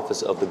of the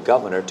office of the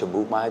governor to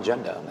move my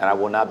agenda, and I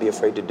will not be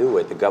afraid to do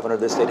it. The governor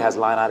of the state has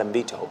line item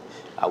veto.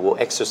 I will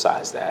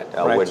exercise that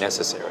where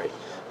necessary.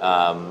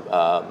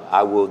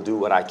 I will do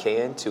what I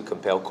can to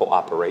compel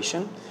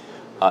cooperation,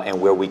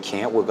 and where we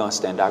can't, we're going to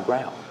stand our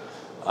ground.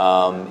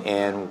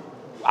 And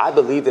I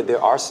believe that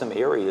there are some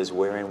areas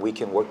wherein we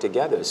can work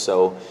together.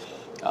 So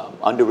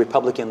under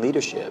Republican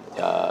leadership,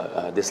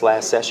 this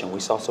last session, we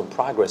saw some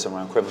progress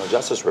around criminal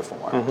justice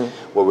reform,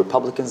 where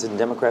Republicans and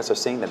Democrats are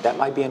saying that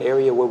might be an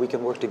area where we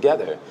can work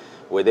together,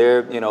 where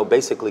they're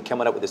basically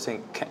coming up with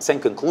the same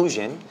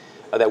conclusion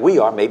that we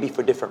are, maybe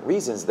for different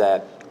reasons,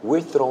 that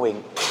we're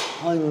throwing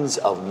tons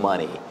of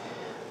money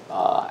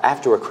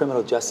after a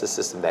criminal justice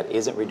system that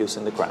isn't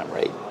reducing the crime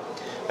rate.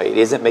 It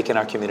isn't making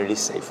our communities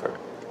safer.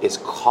 It's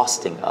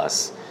costing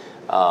us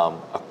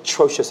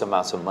atrocious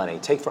amounts of money.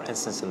 Take, for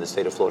instance, in the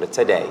state of Florida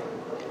today,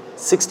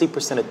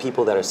 60% of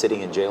people that are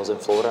sitting in jails in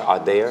Florida are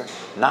there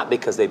not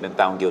because they've been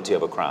found guilty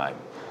of a crime.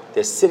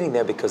 They're sitting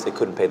there because they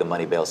couldn't pay the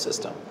money bail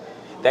system.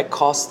 That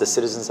cost the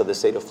citizens of the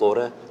state of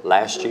Florida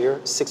last year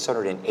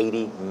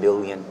 $680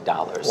 million.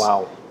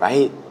 Wow.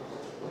 Right?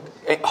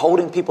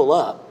 Holding people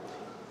up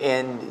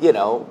in,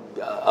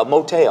 a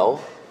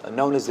motel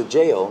known as the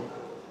jail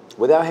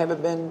without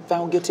having been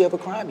found guilty of a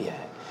crime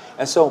yet.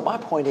 And so my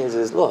point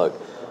is look,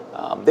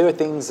 there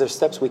are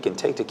steps we can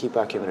take to keep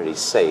our communities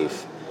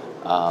safe,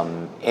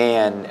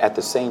 and at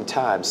the same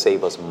time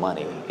save us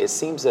money. It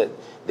seems that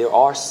there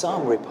are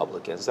some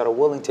Republicans that are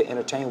willing to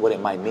entertain what it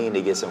might mean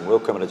to get some real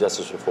criminal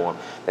justice reform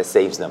that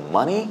saves them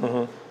money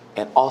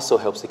and also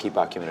helps to keep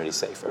our communities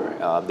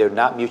safer. They're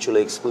not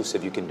mutually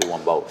exclusive. You can do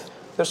them both.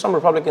 There's some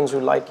Republicans who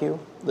like you.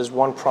 There's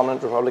one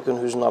prominent Republican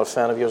who's not a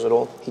fan of yours at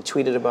all. He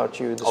tweeted about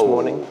you this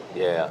morning.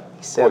 Yeah.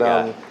 He said,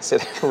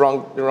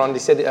 Ron, he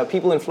said,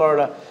 people in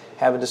Florida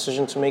have a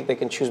decision to make. They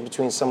can choose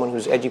between someone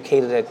who's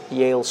educated at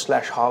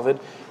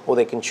Yale/Harvard, or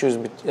they can choose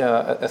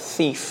a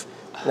thief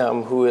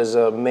who is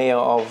a mayor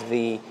of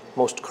the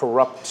most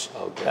corrupt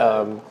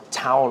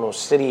town or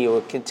city,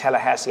 or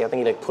Tallahassee. I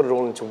think he put it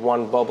all into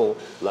one bubble.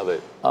 Love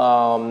it.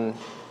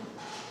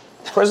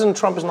 President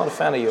Trump is not a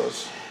fan of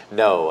yours.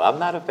 No, I'm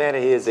not a fan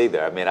of his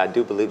either. I mean, I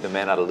do believe the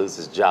man ought to lose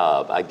his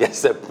job. I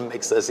guess that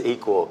makes us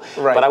equal.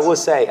 Right. But I will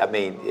say, I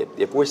mean,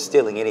 if we're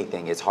stealing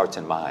anything, it's hearts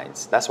and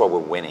minds. That's why we're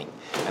winning,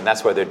 and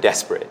that's why they're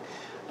desperate.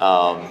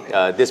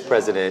 This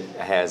president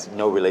has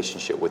no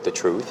relationship with the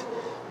truth.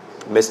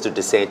 Mr.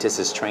 DeSantis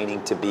is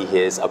training to be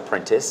his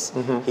apprentice.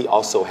 He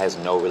also has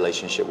no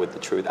relationship with the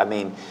truth. I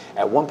mean,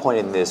 at one point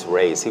in this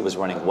race, he was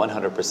running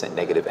 100%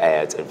 negative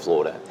ads in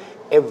Florida.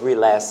 Every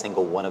last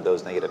single one of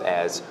those negative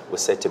ads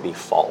was said to be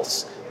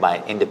false by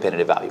an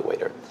independent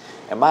evaluator.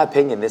 In my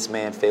opinion, this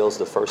man fails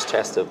the first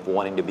test of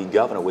wanting to be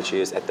governor, which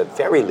is, at the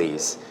very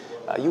least,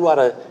 you ought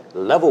to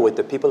level with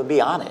the people and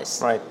be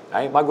honest. Right.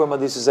 My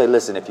grandmother used to say,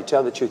 listen, if you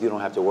tell the truth, you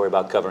don't have to worry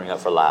about covering up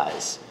for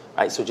lies.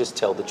 Right? So just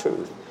tell the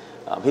truth.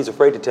 He's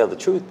afraid to tell the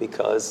truth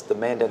because the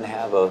man doesn't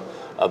have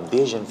a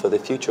vision for the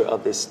future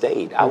of this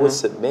state. I would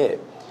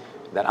submit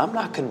that I'm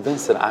not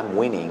convinced that I'm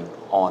winning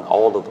on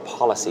all of the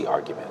policy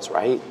arguments,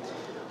 right?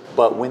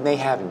 But when they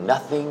have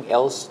nothing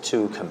else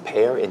to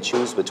compare and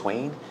choose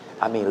between,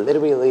 I mean,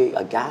 literally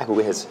a guy who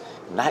has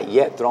not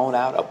yet thrown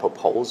out a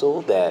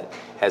proposal that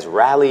has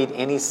rallied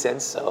any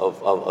sense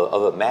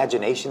of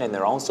imagination in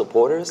their own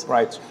supporters.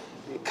 Right.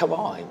 Come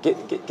on,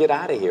 get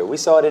out of here. We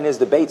saw it in his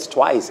debates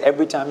twice.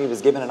 Every time he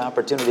was given an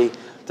opportunity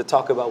to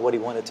talk about what he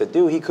wanted to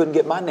do, he couldn't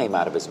get my name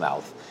out of his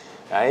mouth.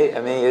 Right?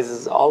 I mean,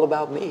 it's all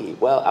about me.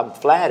 Well, I'm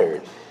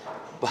flattered.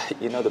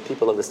 But, you know, the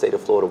people of the state of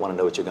Florida want to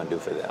know what you're going to do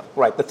for them.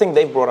 Right. The thing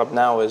they brought up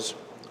now is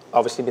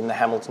obviously been the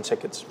Hamilton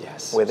tickets.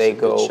 Yes. Where they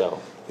go, show.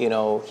 you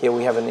know, here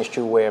we have an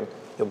issue where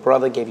your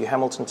brother gave you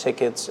Hamilton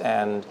tickets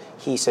and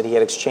he said he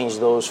had exchanged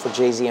those for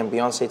Jay-Z and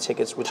Beyonce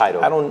tickets, which I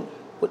don't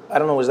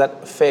know, is that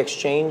a fair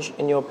exchange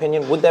in your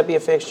opinion? Would that be a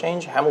fair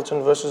exchange?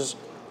 Hamilton versus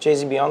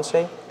Jay-Z,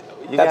 Beyonce?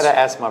 You got to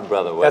ask my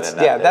brother whether or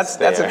not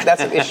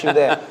that's an issue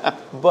there.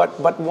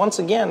 But once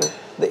again,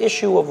 the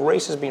issue of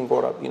race is being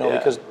brought up, you know,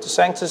 because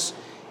DeSantis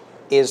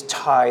is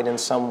tied in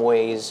some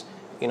ways,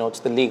 you know,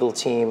 to the legal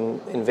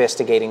team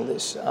investigating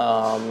this.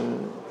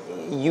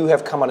 You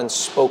have come out and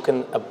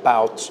spoken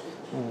about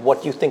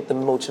what you think the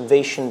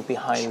motivation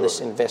behind this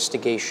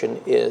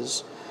investigation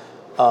is.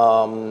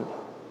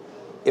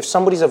 If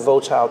somebody's a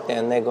voter out there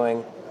and they're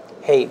going,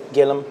 hey,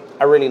 Gillum,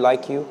 I really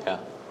like you,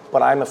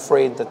 but I'm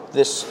afraid that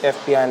this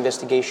FBI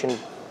investigation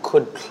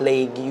could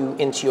plague you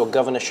into your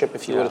governorship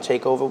if you were to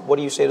take over, what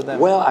do you say to them?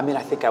 Well, I mean,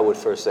 I think I would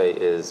first say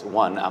is,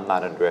 one, I'm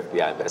not under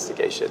FBI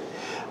investigation.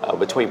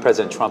 Between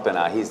President Trump and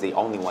I, he's the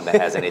only one that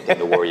has anything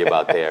to worry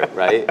about there,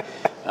 right?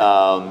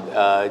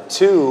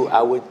 Two,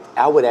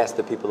 I would ask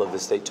the people of the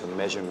state to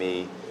measure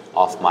me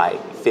off my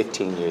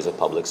 15 years of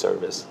public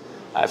service.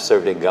 I've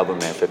served in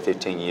government for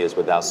 15 years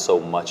without so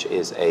much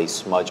as a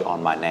smudge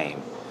on my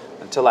name,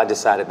 until I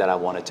decided that I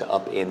wanted to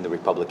upend the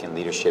Republican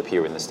leadership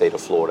here in the state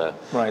of Florida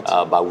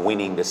by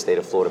winning the state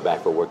of Florida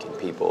back for working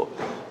people.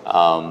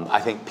 I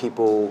think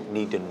people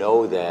need to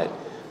know that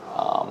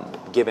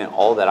given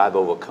all that I've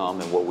overcome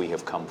and what we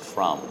have come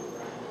from,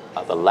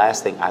 the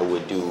last thing I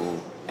would do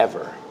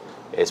ever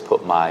is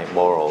put my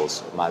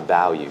morals, my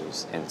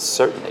values, and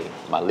certainly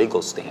my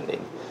legal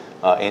standing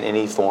in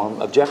any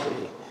form of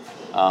jeopardy.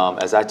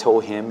 As I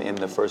told him in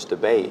the first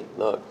debate,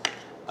 look,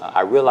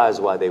 I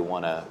realize why they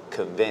want to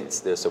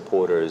convince their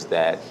supporters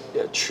that,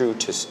 true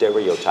to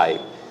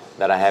stereotype,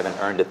 that I haven't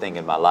earned a thing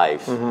in my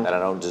life, that I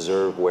don't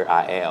deserve where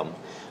I am.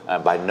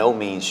 By no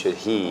means should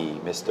he,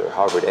 Mr.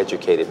 Harvard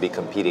educated, be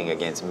competing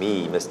against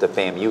me, Mr.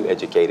 FAMU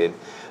educated,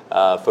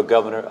 for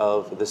governor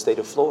of the state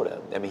of Florida.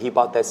 I mean, he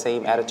brought that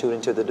same attitude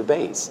into the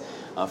debates.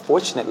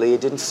 Unfortunately,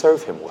 it didn't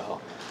serve him well.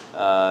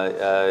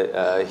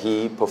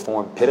 He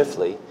performed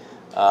pitifully.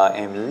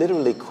 And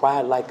literally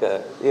cried like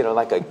a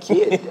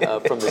kid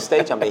from the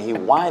stage. I mean, he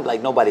whined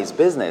like nobody's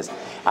business.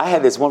 I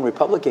had this one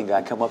Republican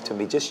guy come up to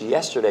me just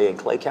yesterday in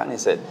Clay County and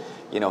said,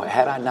 you know,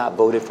 had I not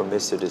voted for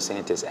Mr.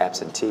 DeSantis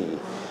absentee,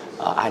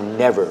 I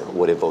never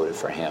would have voted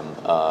for him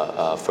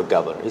for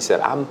governor. He said,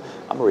 I'm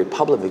a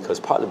Republican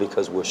partly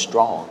because we're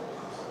strong.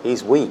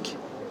 He's weak.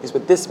 These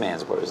were this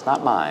man's words,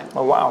 not mine.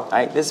 Oh, wow.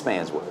 Right? This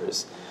man's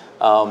words.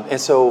 And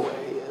so,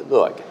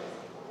 look,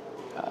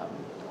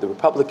 the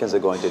Republicans are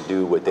going to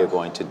do what they're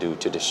going to do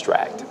to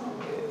distract.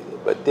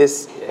 But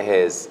this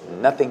has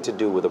nothing to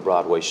do with a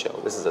Broadway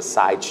show. This is a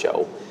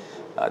sideshow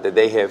that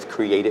they have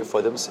created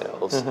for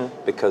themselves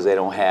because they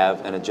don't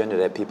have an agenda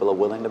that people are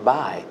willing to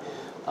buy.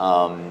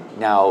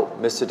 Now,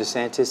 Mr.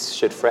 DeSantis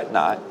should fret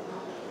not,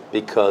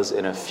 because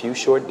in a few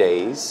short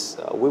days,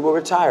 we will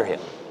retire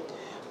him.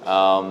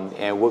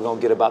 And we're going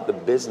to get about the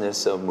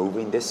business of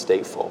moving this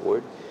state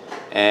forward.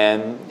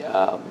 And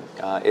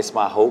it's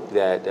my hope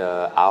that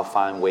I'll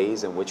find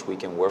ways in which we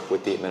can work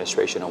with the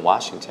administration in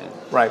Washington.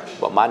 Right.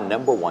 But my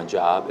number one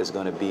job is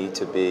going to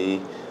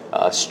be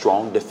a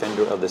strong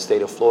defender of the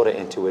state of Florida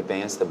and to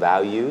advance the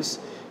values,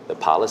 the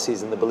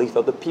policies, and the belief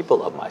of the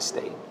people of my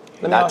state,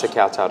 not to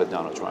kowtow to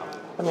Donald Trump.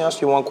 Let me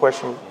ask you one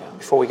question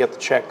before we get the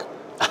check.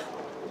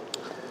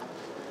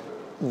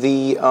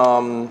 The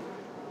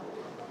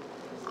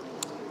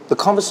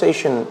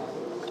conversation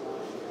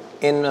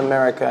in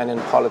America and in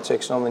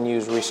politics on the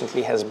news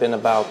recently has been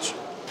about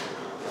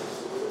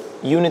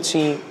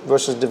unity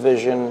versus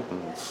division,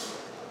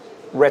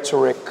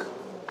 rhetoric,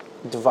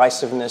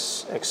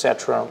 divisiveness,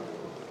 etc.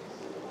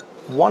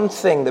 One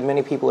thing that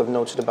many people have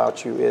noted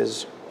about you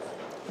is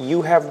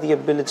you have the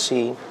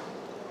ability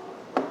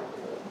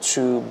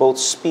to both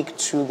speak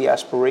to the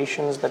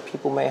aspirations that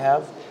people may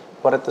have,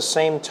 but at the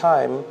same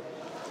time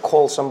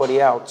call somebody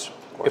out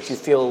if you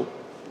feel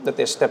that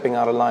they're stepping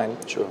out of line.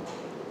 Sure.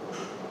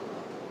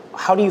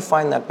 How do you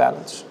find that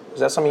balance?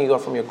 Is that something you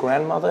got from your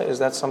grandmother? Is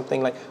that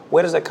something like,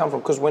 where does that come from?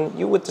 Because when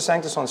you're with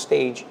DeSantis on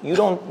stage, you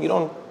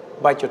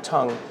don't bite your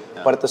tongue,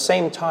 but at the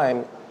same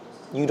time,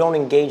 you don't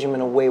engage him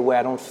in a way where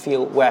I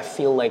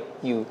feel like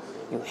you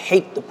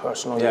hate the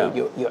person or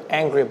you're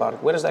angry about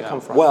it. Where does that come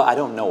from? Well, I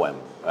don't know him,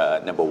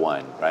 number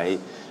one, right?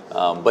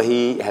 But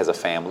he has a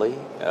family.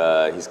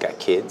 He's got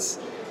kids.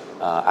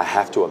 I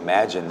have to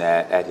imagine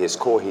that at his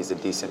core, he's a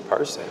decent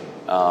person.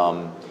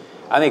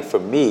 I think for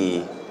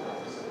me,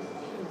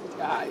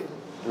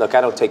 look,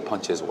 I don't take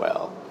punches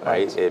well,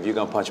 right? If you're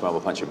going to punch me, I'm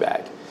going to punch you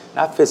back.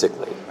 Not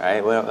physically,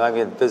 right? Well, I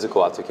mean,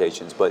 physical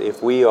altercations. But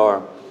if we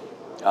are,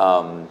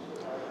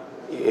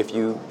 if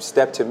you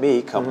step to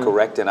me, come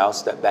correct, and I'll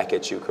step back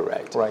at you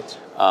correct. Right.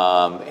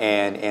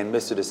 And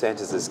Mr.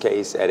 DeSantis'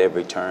 case, at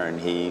every turn,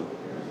 he,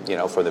 you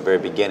know, from the very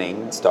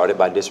beginning, started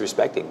by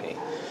disrespecting me.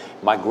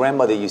 My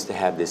grandmother used to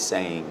have this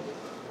saying,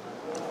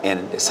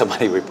 and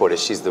somebody reported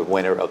she's the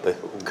winner of the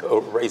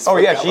race. Oh,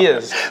 yeah, she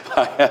is.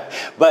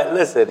 But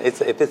listen,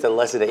 if it's a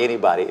lesson to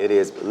anybody, it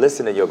is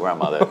listen to your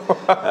grandmother,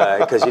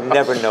 because you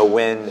never know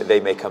when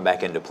they may come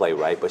back into play,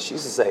 right? But she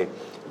used to say,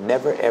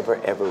 never,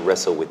 ever, ever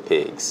wrestle with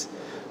pigs.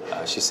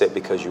 She said,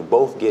 because you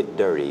both get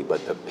dirty,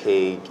 but the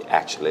pig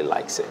actually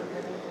likes it.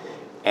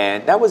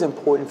 And that was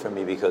important for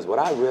me, because what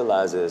I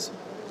realized is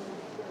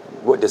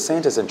what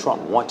DeSantis and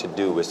Trump want to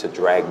do is to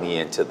drag me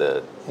into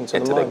the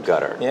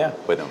gutter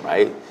with them,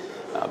 right?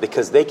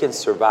 Because they can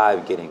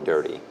survive getting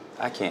dirty.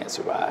 I can't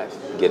survive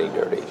getting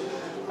dirty,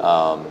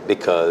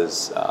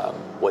 because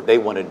what they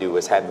want to do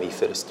is have me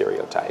fit a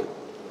stereotype.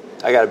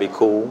 I got to be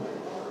cool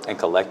and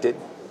collected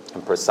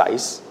and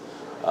precise,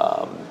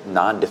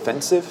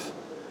 non-defensive,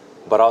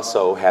 but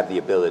also have the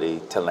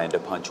ability to land a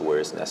punch where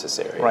it's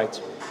necessary.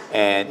 Right.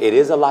 And it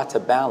is a lot to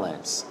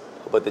balance,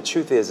 but the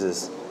truth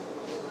is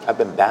I've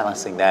been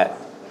balancing that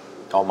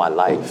all my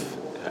life,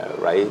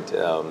 right?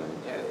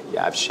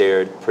 I've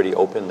shared pretty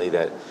openly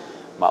that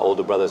my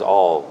older brothers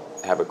all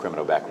have a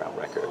criminal background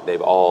record.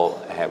 They've all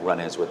had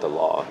run-ins with the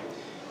law.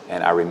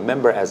 And I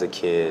remember as a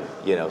kid,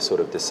 you know, sort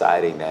of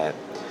deciding that,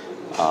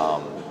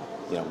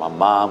 you know, my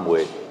mom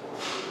would,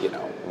 you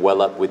know,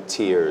 well up with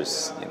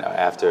tears, you know,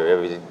 after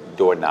every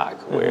door knock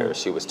where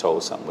she was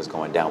told something was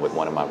going down with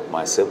one of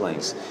my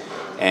siblings.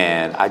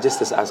 And I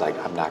was like,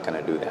 I'm not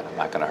going to do that. I'm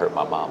not going to hurt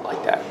my mom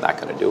like that. I'm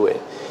not going to do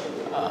it.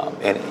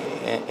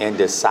 And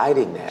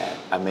deciding that,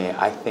 I mean,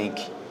 I think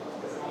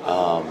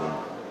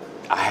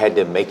I had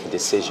to make a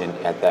decision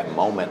at that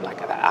moment,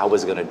 like I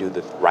was going to do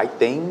the right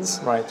things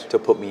to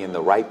put me in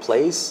the right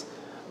place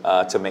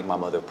to make my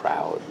mother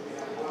proud.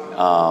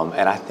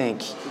 And I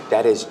think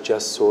that is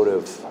just sort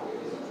of,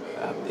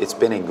 it's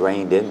been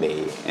ingrained in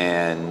me.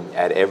 And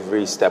at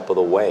every step of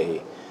the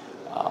way,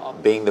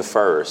 being the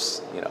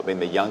first, you know, being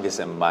the youngest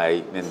in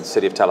the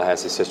city of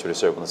Tallahassee's history to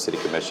serve on the city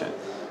commission,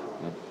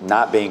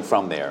 not being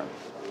from there,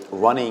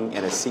 running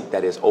in a seat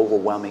that is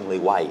overwhelmingly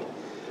white,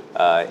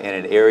 in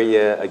an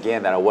area,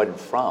 again, that I wasn't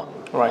from.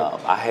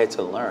 I had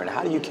to learn,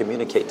 how do you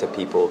communicate to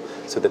people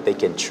so that they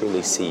can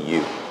truly see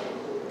you,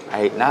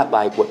 right? Not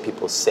like what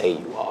people say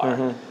you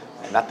are,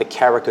 not the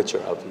caricature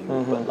of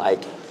you, but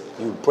like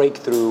you break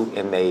through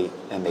and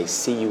they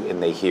see you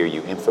and they hear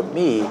you. And for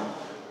me,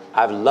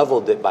 I've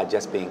leveled it by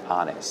just being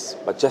honest,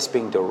 but just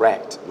being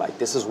direct. Like,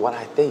 this is what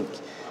I think.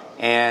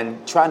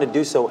 And trying to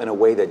do so in a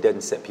way that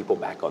doesn't set people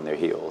back on their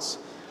heels.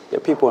 There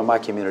are people in my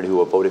community who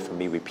have voted for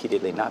me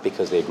repeatedly, not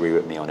because they agree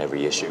with me on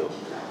every issue,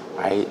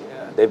 right?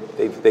 They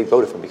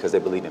voted for me because they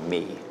believe in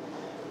me.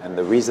 And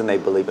the reason they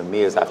believe in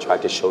me is I've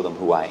tried to show them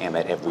who I am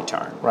at every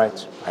turn.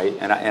 Right?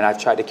 And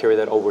I've tried to carry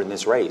that over in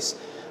this race.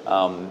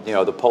 You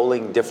know, the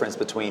polling difference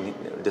between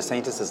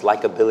DeSantis'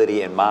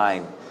 likability and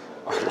mine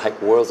are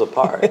like worlds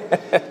apart.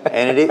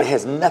 And it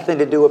has nothing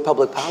to do with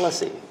public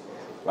policy,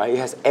 right? It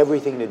has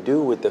everything to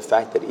do with the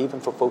fact that even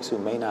for folks who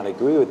may not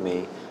agree with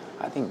me,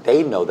 I think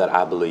they know that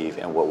I believe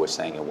in what we're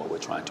saying and what we're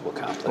trying to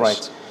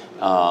accomplish.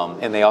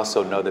 And they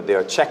also know that there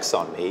are checks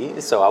on me,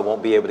 so I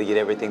won't be able to get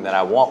everything that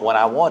I want when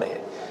I want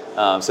it.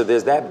 So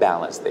there's that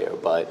balance there.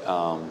 But,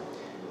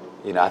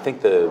 you know, I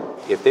think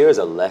if there is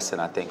a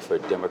lesson, I think, for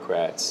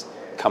Democrats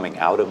coming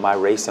out of my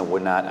race, and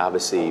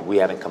we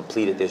haven't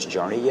completed this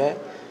journey yet,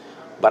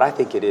 but I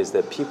think it is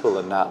that people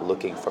are not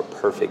looking for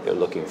perfect, they're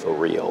looking for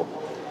real.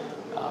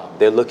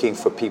 They're looking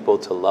for people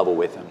to level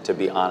with them, to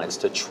be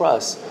honest, to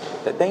trust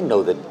that they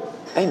know the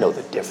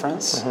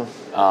difference.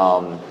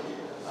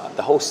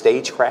 The whole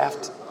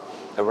stagecraft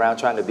around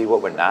trying to be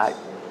what we're not,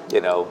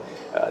 you know,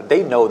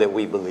 they know that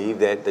we believe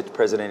that the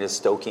president is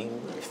stoking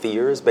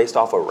fears based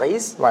off of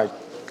race. Right.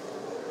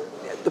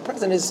 The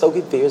president is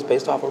stoking fears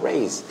based off of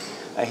race.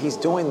 He's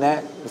doing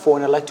that for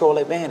an electoral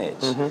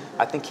advantage.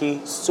 I think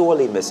he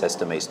sorely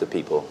misestimates the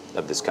people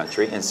of this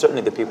country, and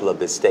certainly the people of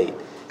this state,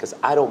 because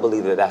I don't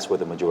believe that that's where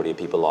the majority of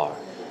people are.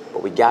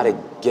 But we got to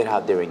get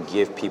out there and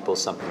give people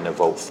something to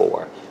vote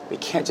for. We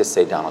can't just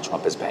say Donald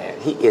Trump is bad.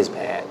 He is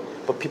bad,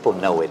 but people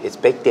know it. It's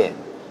baked in.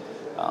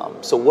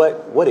 So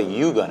what are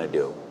you going to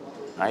do?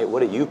 Right?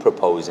 What are you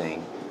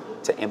proposing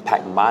to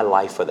impact my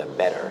life for the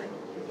better?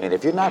 And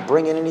if you're not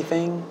bringing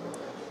anything,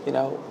 you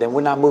know, then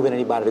we're not moving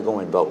anybody to go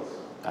and vote.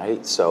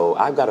 Right? So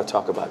I've got to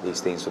talk about these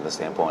things from the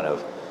standpoint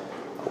of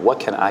what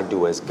can I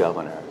do as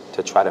governor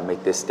to try to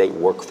make this state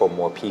work for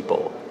more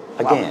people?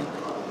 Again.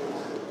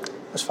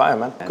 That's fine,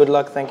 man. Good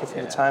luck. Thank you for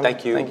your time.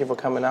 Thank you. Thank you for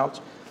coming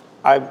out.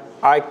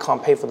 I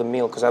can't pay for the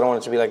meal because I don't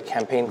want it to be like a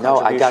campaign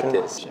contribution. No, I got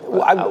this.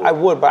 Well, I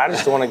would, but I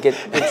just don't want to get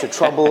into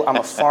trouble. I'm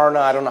a foreigner.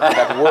 I don't know how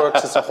that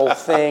works. It's a whole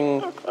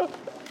thing.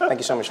 Thank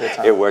you so much for your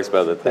time. It works,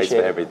 brother. Thanks Appreciate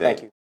for everything.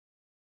 Thank you.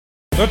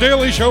 The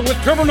Daily Show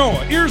with Trevor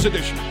Noah, Ears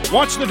Edition.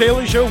 Watch The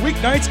Daily Show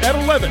weeknights at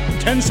 11,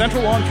 10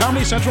 Central on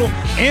Comedy Central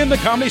and the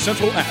Comedy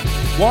Central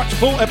app. Watch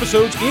full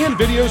episodes and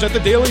videos at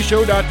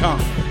thedailyshow.com.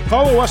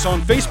 Follow us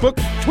on Facebook,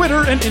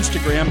 Twitter, and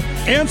Instagram,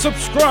 and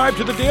subscribe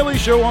to The Daily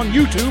Show on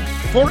YouTube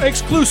for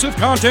exclusive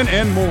content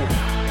and more.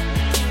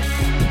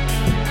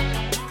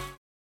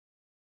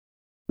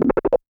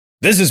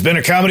 This has been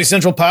a Comedy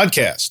Central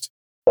podcast.